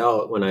balanced it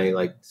out when I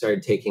like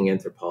started taking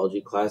anthropology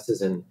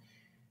classes and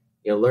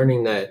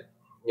learning that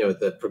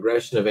the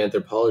progression of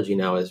anthropology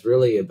now is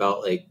really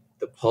about like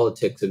the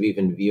politics of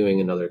even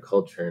viewing another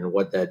culture and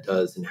what that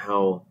does, and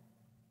how,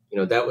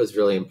 that was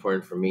really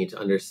important for me to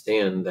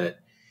understand that,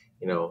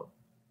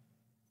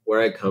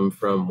 where I come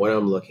from, what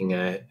I'm looking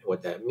at,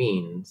 what that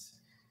means.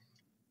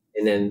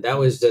 And then that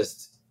was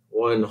just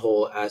one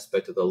whole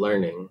aspect of the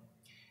learning.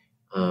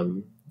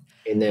 And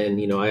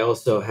then, I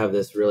also have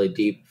this really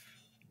deep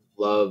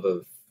love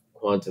of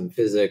quantum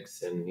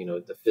physics and,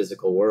 the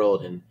physical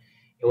world. And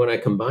when I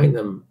combine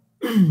them,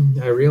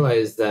 I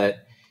realized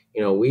that,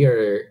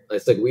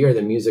 it's like we are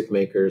the music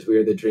makers, we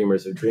are the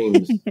dreamers of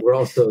dreams. We're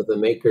also the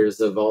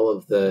makers of all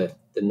of the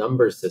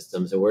number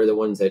systems, and we're the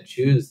ones that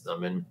choose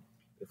them. And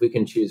if we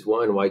can choose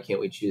one, why can't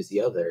we choose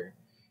the other?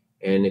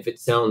 And if it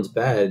sounds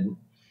bad,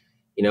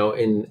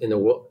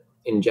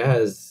 in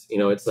jazz,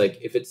 it's like,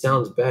 if it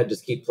sounds bad,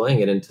 just keep playing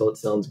it until it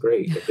sounds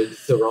great. If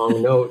it's the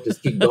wrong note,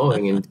 just keep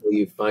going until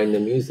you find the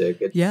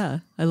music. Yeah,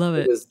 I love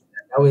it.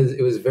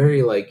 It was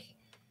very like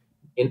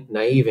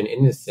naive and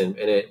innocent,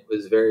 and it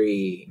was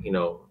very,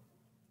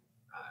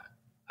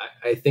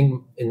 I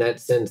think in that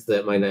sense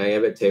that my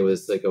naivete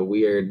was like a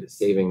weird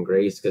saving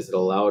grace, because it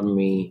allowed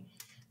me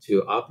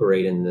to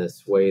operate in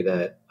this way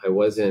that I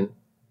wasn't,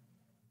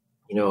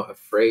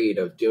 afraid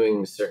of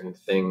doing certain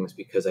things,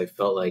 because I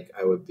felt like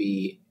I would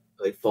be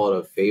like fall out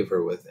of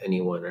favor with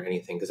anyone or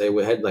anything, because I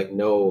had like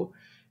no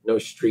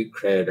street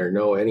cred or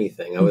no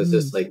anything. I was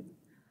just like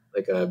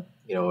a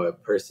a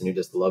person who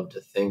just loved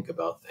to think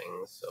about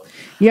things. So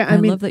yeah, I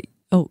mean, love that.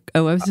 Oh,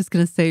 I was just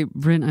gonna say,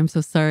 Bryn, I'm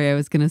so sorry. I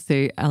was gonna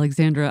say,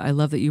 Alexandra, I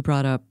love that you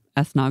brought up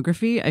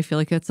ethnography. I feel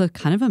like that's a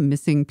kind of a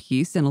missing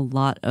piece in a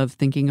lot of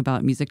thinking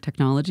about music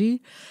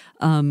technology,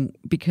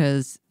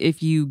 because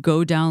if you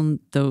go down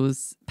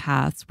those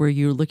paths where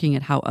you're looking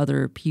at how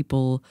other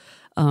people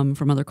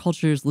from other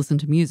cultures listen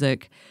to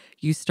music,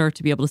 you start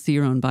to be able to see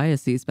your own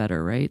biases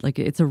better, right? Like,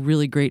 it's a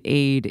really great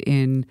aid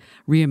in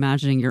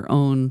reimagining your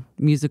own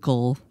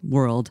musical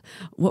world.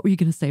 What were you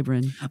going to say,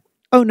 Bryn?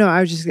 Oh no,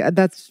 I was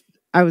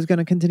going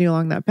to continue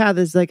along that path.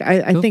 Is like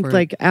I think,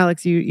 like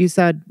Alex, you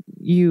said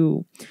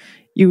you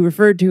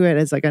referred to it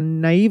as like a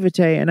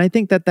naivete, and I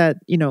think that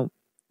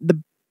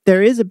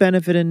there is a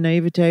benefit in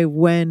naivete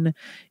when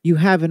you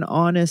have an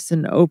honest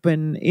and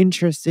open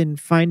interest in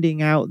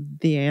finding out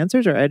the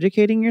answers or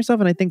educating yourself.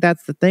 And I think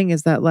that's the thing,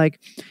 is that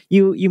like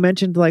you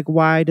mentioned, like,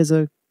 why does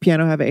a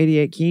piano have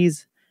 88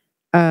 keys?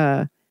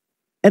 And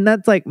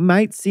that's like,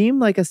 might seem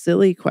like a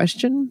silly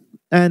question.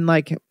 And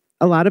like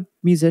a lot of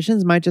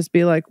musicians might just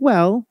be like,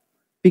 well,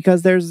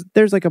 because there's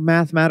like a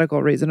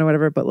mathematical reason or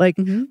whatever. But like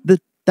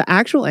the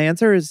actual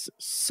answer is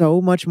so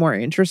much more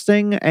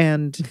interesting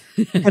and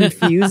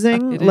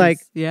confusing. Like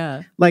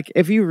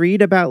if you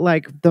read about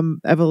like the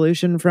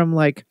evolution from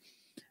like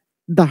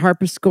the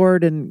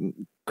harpsichord and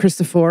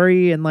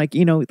Cristofori, and like,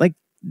 like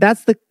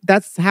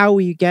that's how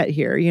we get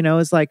here,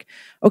 it's like,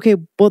 okay,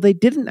 well, they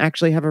didn't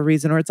actually have a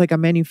reason, or it's like a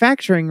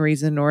manufacturing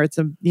reason, or it's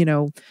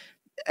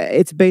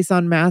it's based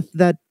on math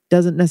that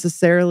doesn't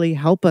necessarily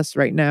help us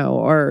right now,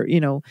 or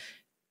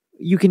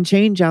you can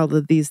change all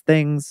of these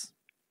things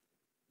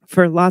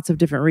for lots of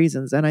different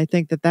reasons. And I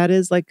think that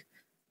is like,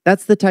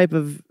 that's the type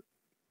of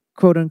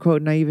quote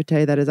unquote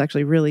naivete that is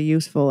actually really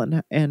useful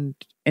and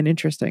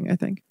interesting, I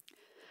think.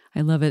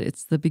 I love it.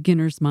 It's the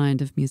beginner's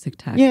mind of music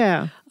tech.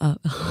 Yeah.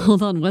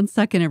 Hold on one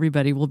second,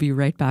 everybody. We'll be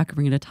right back.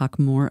 We're going to talk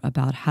more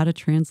about how to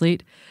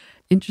translate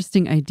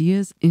interesting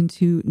ideas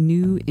into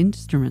new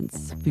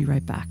instruments. Be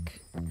right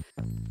back.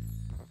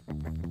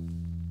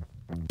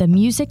 The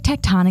Music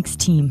Tectonics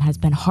team has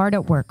been hard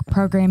at work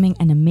programming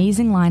an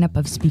amazing lineup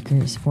of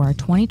speakers for our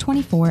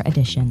 2024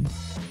 edition.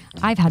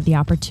 I've had the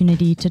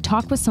opportunity to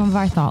talk with some of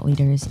our thought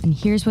leaders, and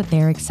here's what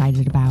they're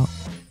excited about.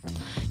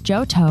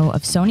 Joe Toe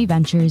of Sony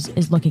Ventures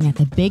is looking at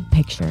the big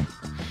picture.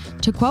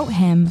 To quote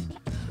him,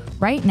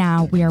 "Right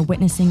now, we are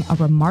witnessing a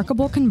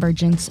remarkable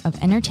convergence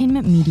of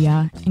entertainment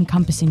media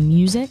encompassing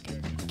music,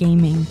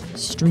 gaming,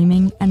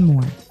 streaming, and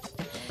more.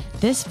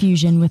 This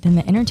fusion within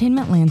the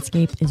entertainment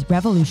landscape is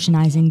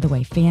revolutionizing the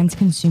way fans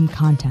consume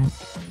content.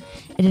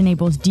 It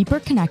enables deeper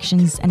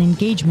connections and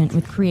engagement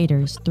with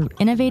creators through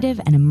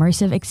innovative and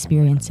immersive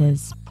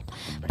experiences.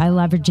 By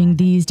leveraging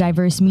these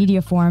diverse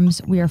media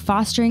forms, we are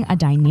fostering a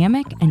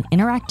dynamic and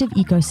interactive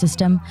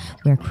ecosystem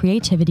where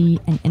creativity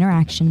and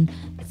interaction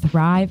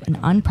thrive in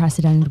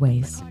unprecedented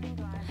ways."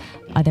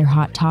 Other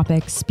hot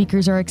topics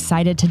speakers are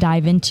excited to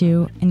dive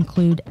into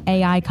include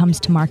AI comes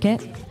to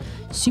market,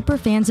 super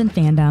fans and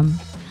fandom,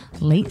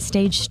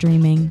 late-stage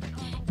streaming,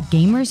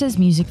 gamers as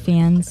music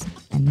fans,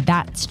 and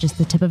that's just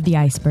the tip of the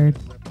iceberg.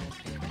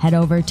 Head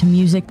over to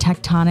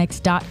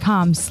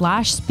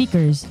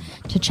musictectonics.com/speakers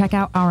to check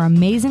out our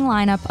amazing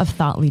lineup of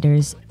thought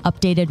leaders,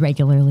 updated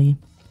regularly.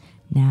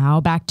 Now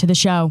back to the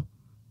show.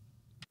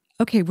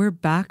 Okay, we're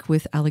back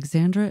with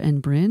Alexandra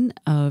and Bryn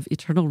of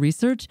Eternal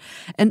Research.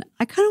 And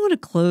I kind of want to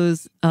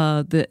close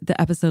the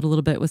episode a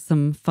little bit with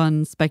some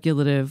fun,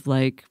 speculative,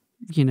 like,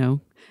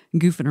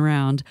 goofing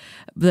around,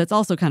 but that's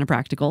also kind of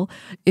practical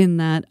in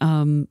that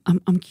I'm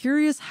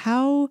curious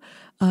how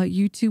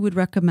you two would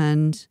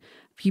recommend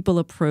people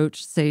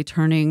approach, say,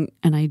 turning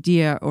an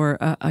idea or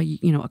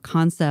a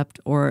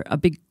concept or a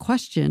big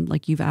question,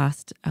 like you've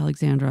asked,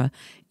 Alexandra,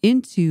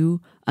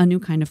 into a new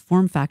kind of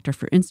form factor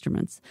for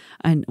instruments.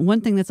 And one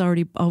thing that's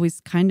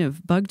always kind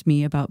of bugged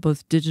me about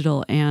both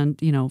digital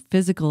and,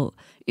 physical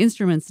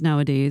instruments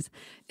nowadays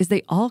is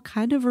they all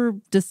kind of are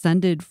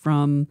descended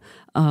from,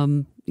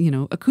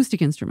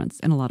 acoustic instruments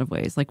in a lot of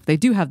ways. Like they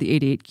do have the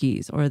 88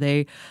 keys, or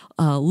they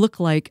look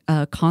like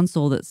a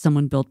console that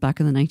someone built back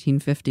in the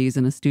 1950s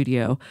in a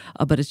studio,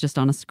 but it's just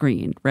on a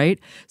screen, right?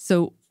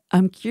 So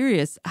I'm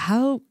curious,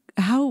 how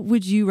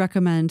would you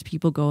recommend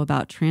people go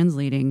about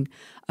translating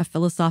a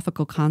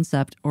philosophical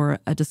concept or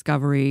a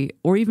discovery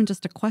or even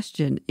just a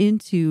question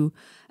into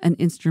an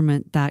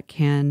instrument that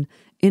can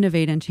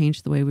innovate and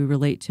change the way we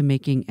relate to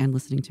making and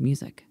listening to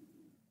music?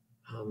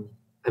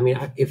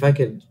 If I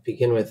could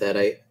begin with that,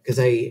 because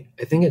I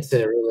think it's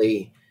a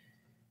really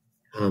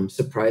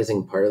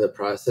surprising part of the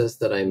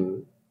process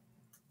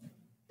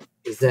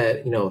is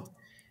that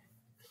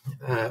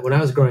when I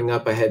was growing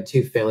up, I had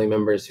two family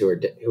members who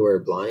were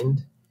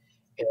blind.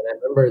 And I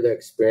remember the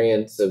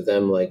experience of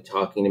them like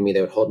talking to me.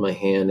 They would hold my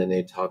hand and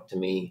they'd talk to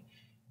me.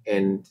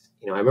 And,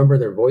 I remember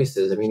their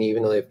voices. I mean,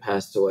 even though they've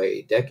passed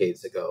away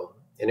decades ago.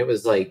 And it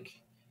was like,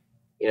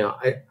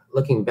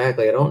 looking back,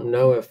 like, I don't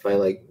know if I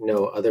like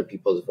know other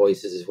people's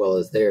voices as well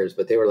as theirs,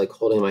 but they were like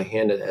holding my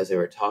hand as they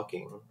were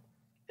talking.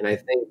 And I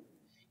think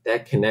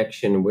that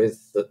connection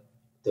with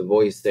the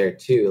voice there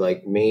too,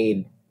 like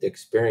made the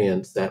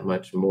experience that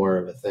much more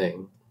of a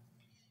thing.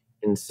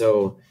 And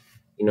so,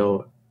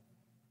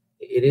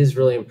 it is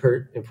really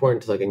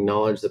important to like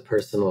acknowledge the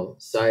personal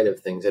side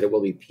of things, that it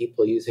will be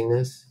people using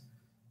this.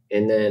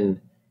 And then,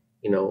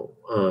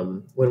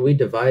 when we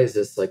devised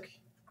this, like,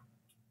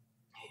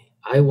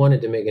 I wanted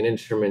to make an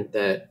instrument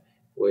that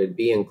would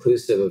be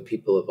inclusive of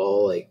people of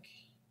all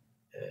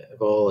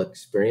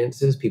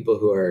experiences, people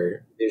who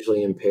are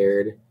visually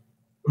impaired,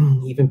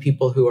 even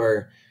people who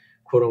are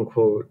quote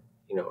unquote,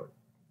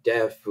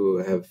 deaf, who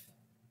have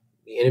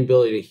the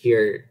inability to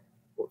hear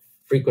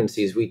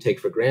frequencies we take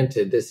for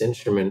granted. This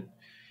instrument,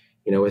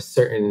 with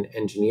certain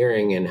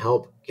engineering and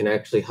help, can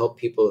actually help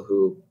people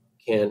who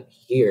can't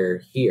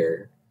hear.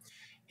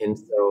 And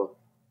so,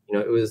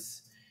 it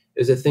was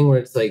a thing where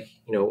it's like,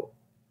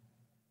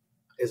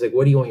 it's like,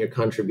 what do you want your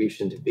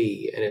contribution to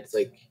be? And it's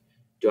like,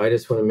 do I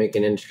just want to make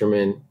an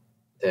instrument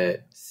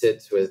that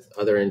sits with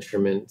other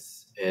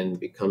instruments and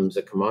becomes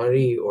a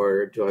commodity?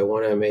 Or do I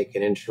want to make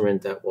an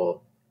instrument that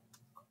will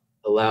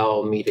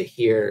allow me to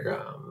hear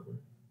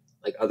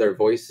like other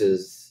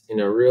voices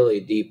in a really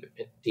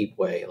deep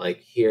way,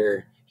 like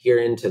hear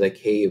into the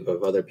cave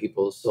of other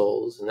people's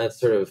souls? And that's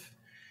sort of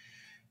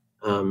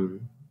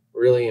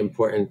really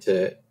important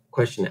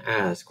question to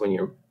ask when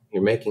you're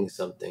making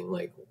something,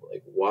 like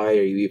why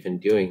are you even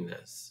doing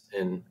this?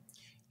 And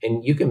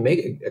you can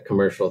make a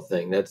commercial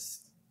thing.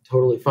 That's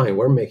totally fine.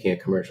 We're making a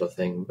commercial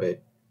thing,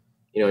 but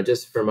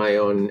just for my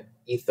own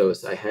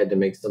ethos, I had to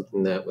make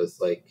something that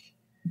was like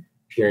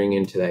peering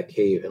into that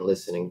cave and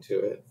listening to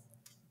it.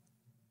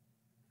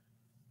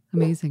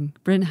 Amazing.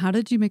 Bryn, how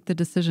did you make the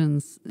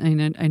decisions? I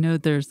know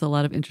there's a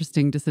lot of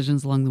interesting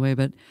decisions along the way,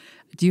 but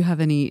do you have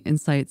any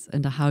insights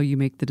into how you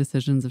make the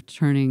decisions of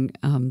turning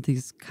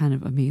these kind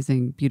of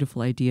amazing,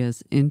 beautiful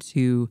ideas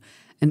into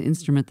an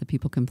instrument that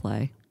people can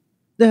play?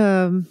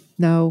 No,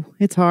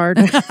 it's hard.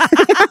 No,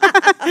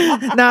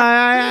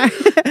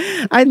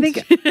 I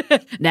think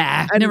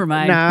never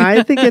mind. No,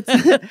 I think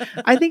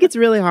it's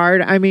really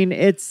hard. I mean,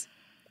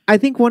 I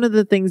think one of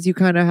the things you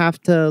kind of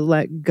have to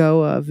let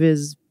go of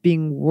is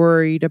being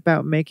worried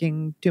about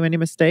making too many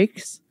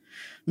mistakes.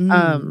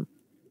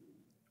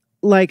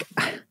 Like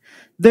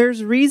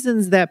there's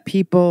reasons that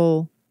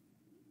people,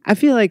 I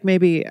feel like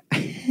maybe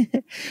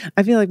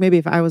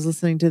if I was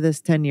listening to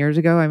this 10 years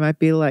ago, I might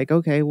be like,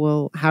 okay,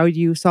 well, how do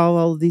you solve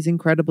all of these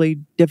incredibly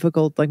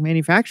difficult like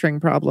manufacturing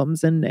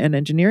problems and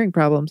engineering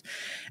problems?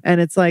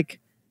 And it's like,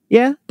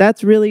 yeah,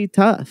 that's really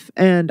tough.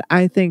 And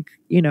I think,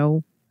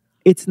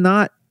 it's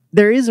not,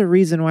 there is a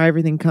reason why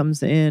everything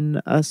comes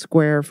in a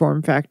square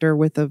form factor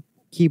with a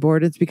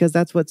keyboard. It's because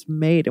that's what's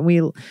made,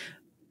 and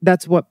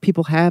that's what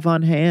people have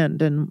on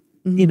hand. And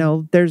we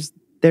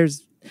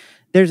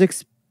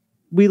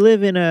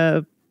live in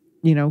a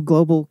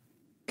global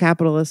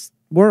capitalist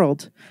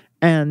world,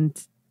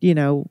 and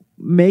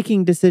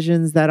making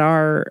decisions that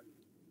are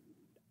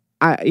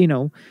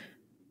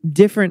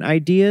different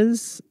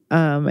ideas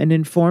and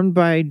informed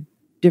by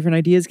different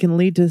ideas can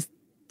lead to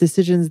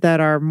decisions that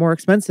are more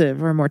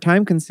expensive or more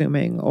time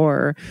consuming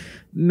or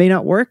may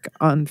not work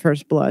on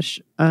first blush.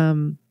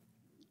 And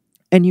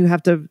you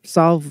have to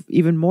solve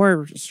even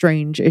more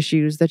strange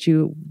issues that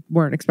you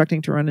weren't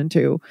expecting to run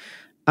into.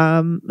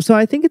 So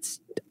I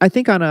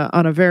think on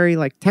a very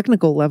like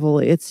technical level,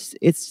 it's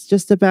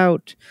just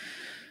about,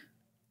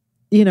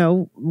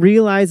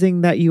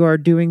 realizing that you are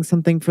doing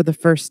something for the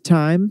first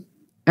time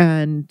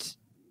and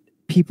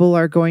people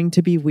are going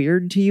to be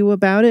weird to you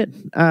about it,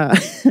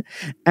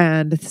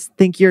 and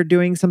think you're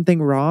doing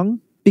something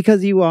wrong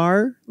because you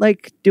are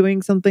like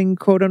doing something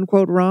quote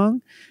unquote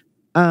wrong.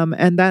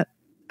 And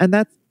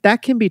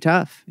that can be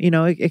tough.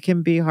 It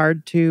can be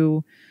hard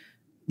to,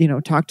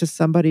 talk to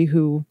somebody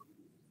who,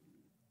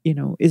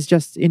 is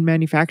just in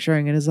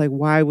manufacturing and is like,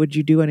 why would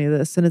you do any of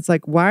this? And it's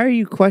like, why are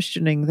you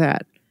questioning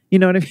that? You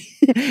know what I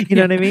mean? You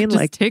know what I mean? Just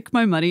Like, take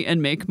my money and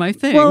make my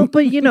thing. well,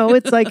 but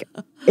it's like,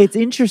 it's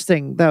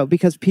interesting though,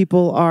 because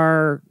people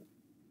are,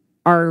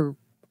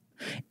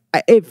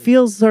 it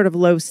feels sort of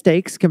low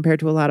stakes compared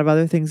to a lot of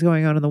other things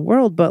going on in the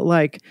world, but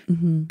like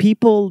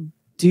people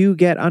do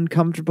get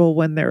uncomfortable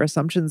when their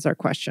assumptions are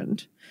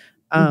questioned.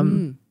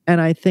 And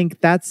I think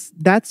that's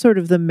sort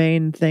of the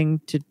main thing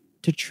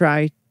to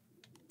try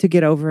to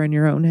get over in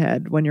your own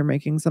head when you're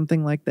making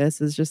something like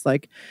this, is just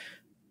like,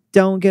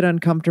 don't get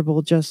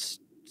uncomfortable, just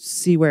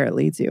see where it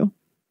leads you.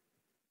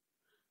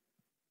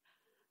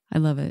 I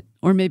love it.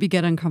 Or maybe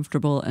get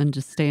uncomfortable and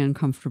just stay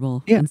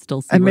uncomfortable and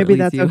still see and where maybe it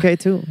leads that's you. okay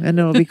too, and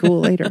it'll be cool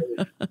later.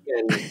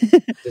 And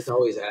just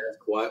always ask,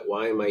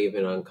 why am I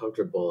even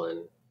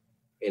uncomfortable?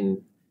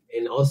 And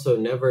also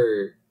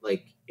never,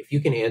 like, if you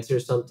can answer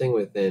something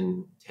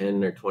within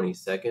 10 or 20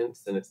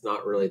 seconds, then it's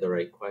not really the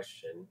right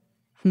question.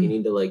 You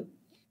need to like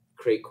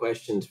create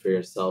questions for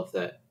yourself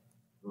that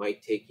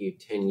might take you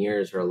 10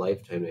 years or a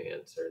lifetime to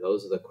answer.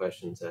 Those are the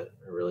questions that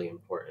are really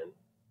important.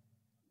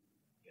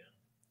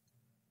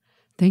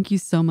 Thank you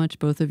so much,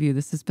 both of you.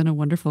 This has been a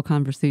wonderful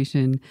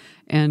conversation,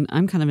 and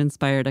I'm kind of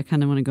inspired. I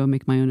kind of want to go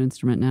make my own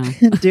instrument now.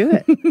 Do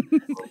it.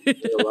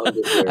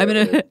 I'm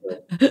gonna.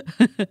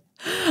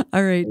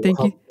 All right, thank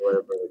you.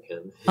 Wherever we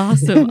can.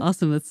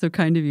 Awesome. That's so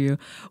kind of you.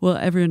 Well,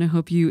 everyone, I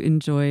hope you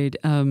enjoyed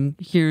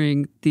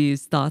hearing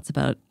these thoughts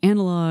about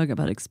analog,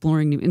 about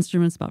exploring new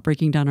instruments, about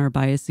breaking down our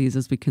biases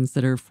as we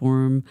consider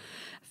form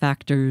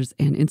factors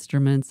and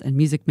instruments and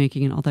music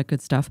making and all that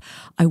good stuff.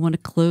 I want to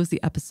close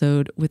the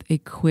episode with a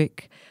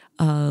quick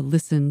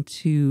listen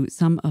to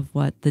some of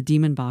what the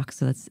Demon Box,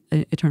 so that's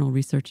Eternal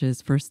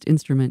Research's first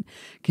instrument,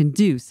 can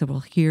do. So we'll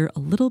hear a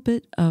little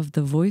bit of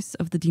the voice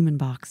of the Demon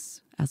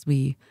Box as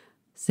we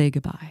say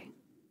goodbye.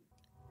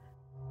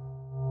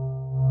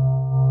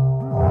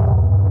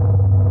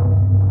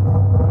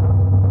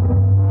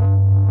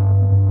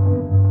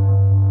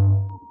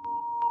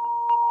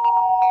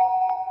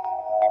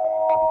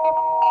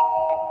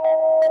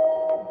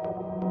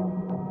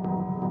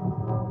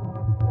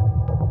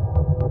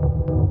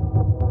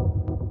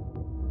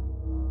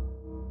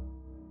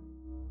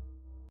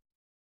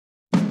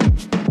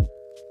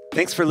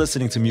 Thanks for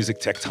listening to Music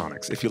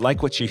Tectonics. If you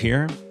like what you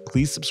hear,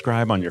 please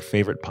subscribe on your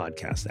favorite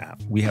podcast app.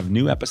 We have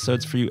new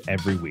episodes for you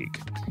every week.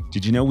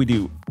 Did you know we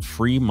do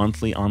free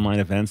monthly online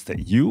events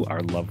that you, our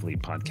lovely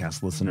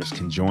podcast listeners,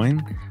 can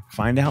join?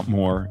 Find out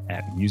more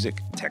at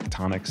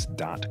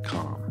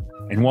musictectonics.com.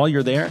 And while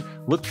you're there,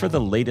 look for the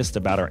latest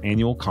about our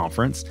annual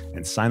conference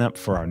and sign up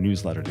for our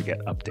newsletter to get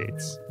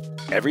updates.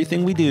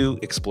 Everything we do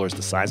explores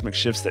the seismic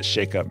shifts that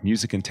shake up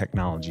music and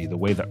technology, the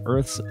way the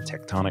Earth's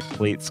tectonic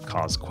plates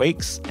cause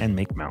quakes and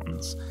make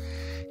mountains.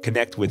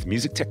 Connect with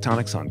Music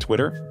Tectonics on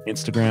Twitter,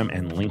 Instagram,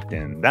 and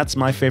LinkedIn. That's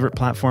my favorite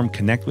platform.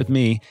 Connect with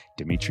me,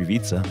 Dimitri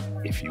Vitsa,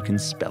 if you can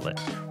spell it.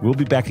 We'll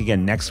be back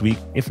again next week,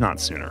 if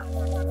not sooner.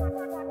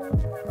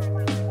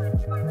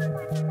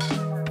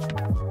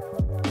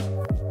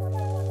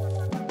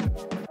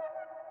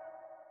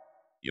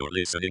 You're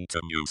listening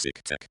to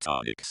Music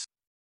Tectonics.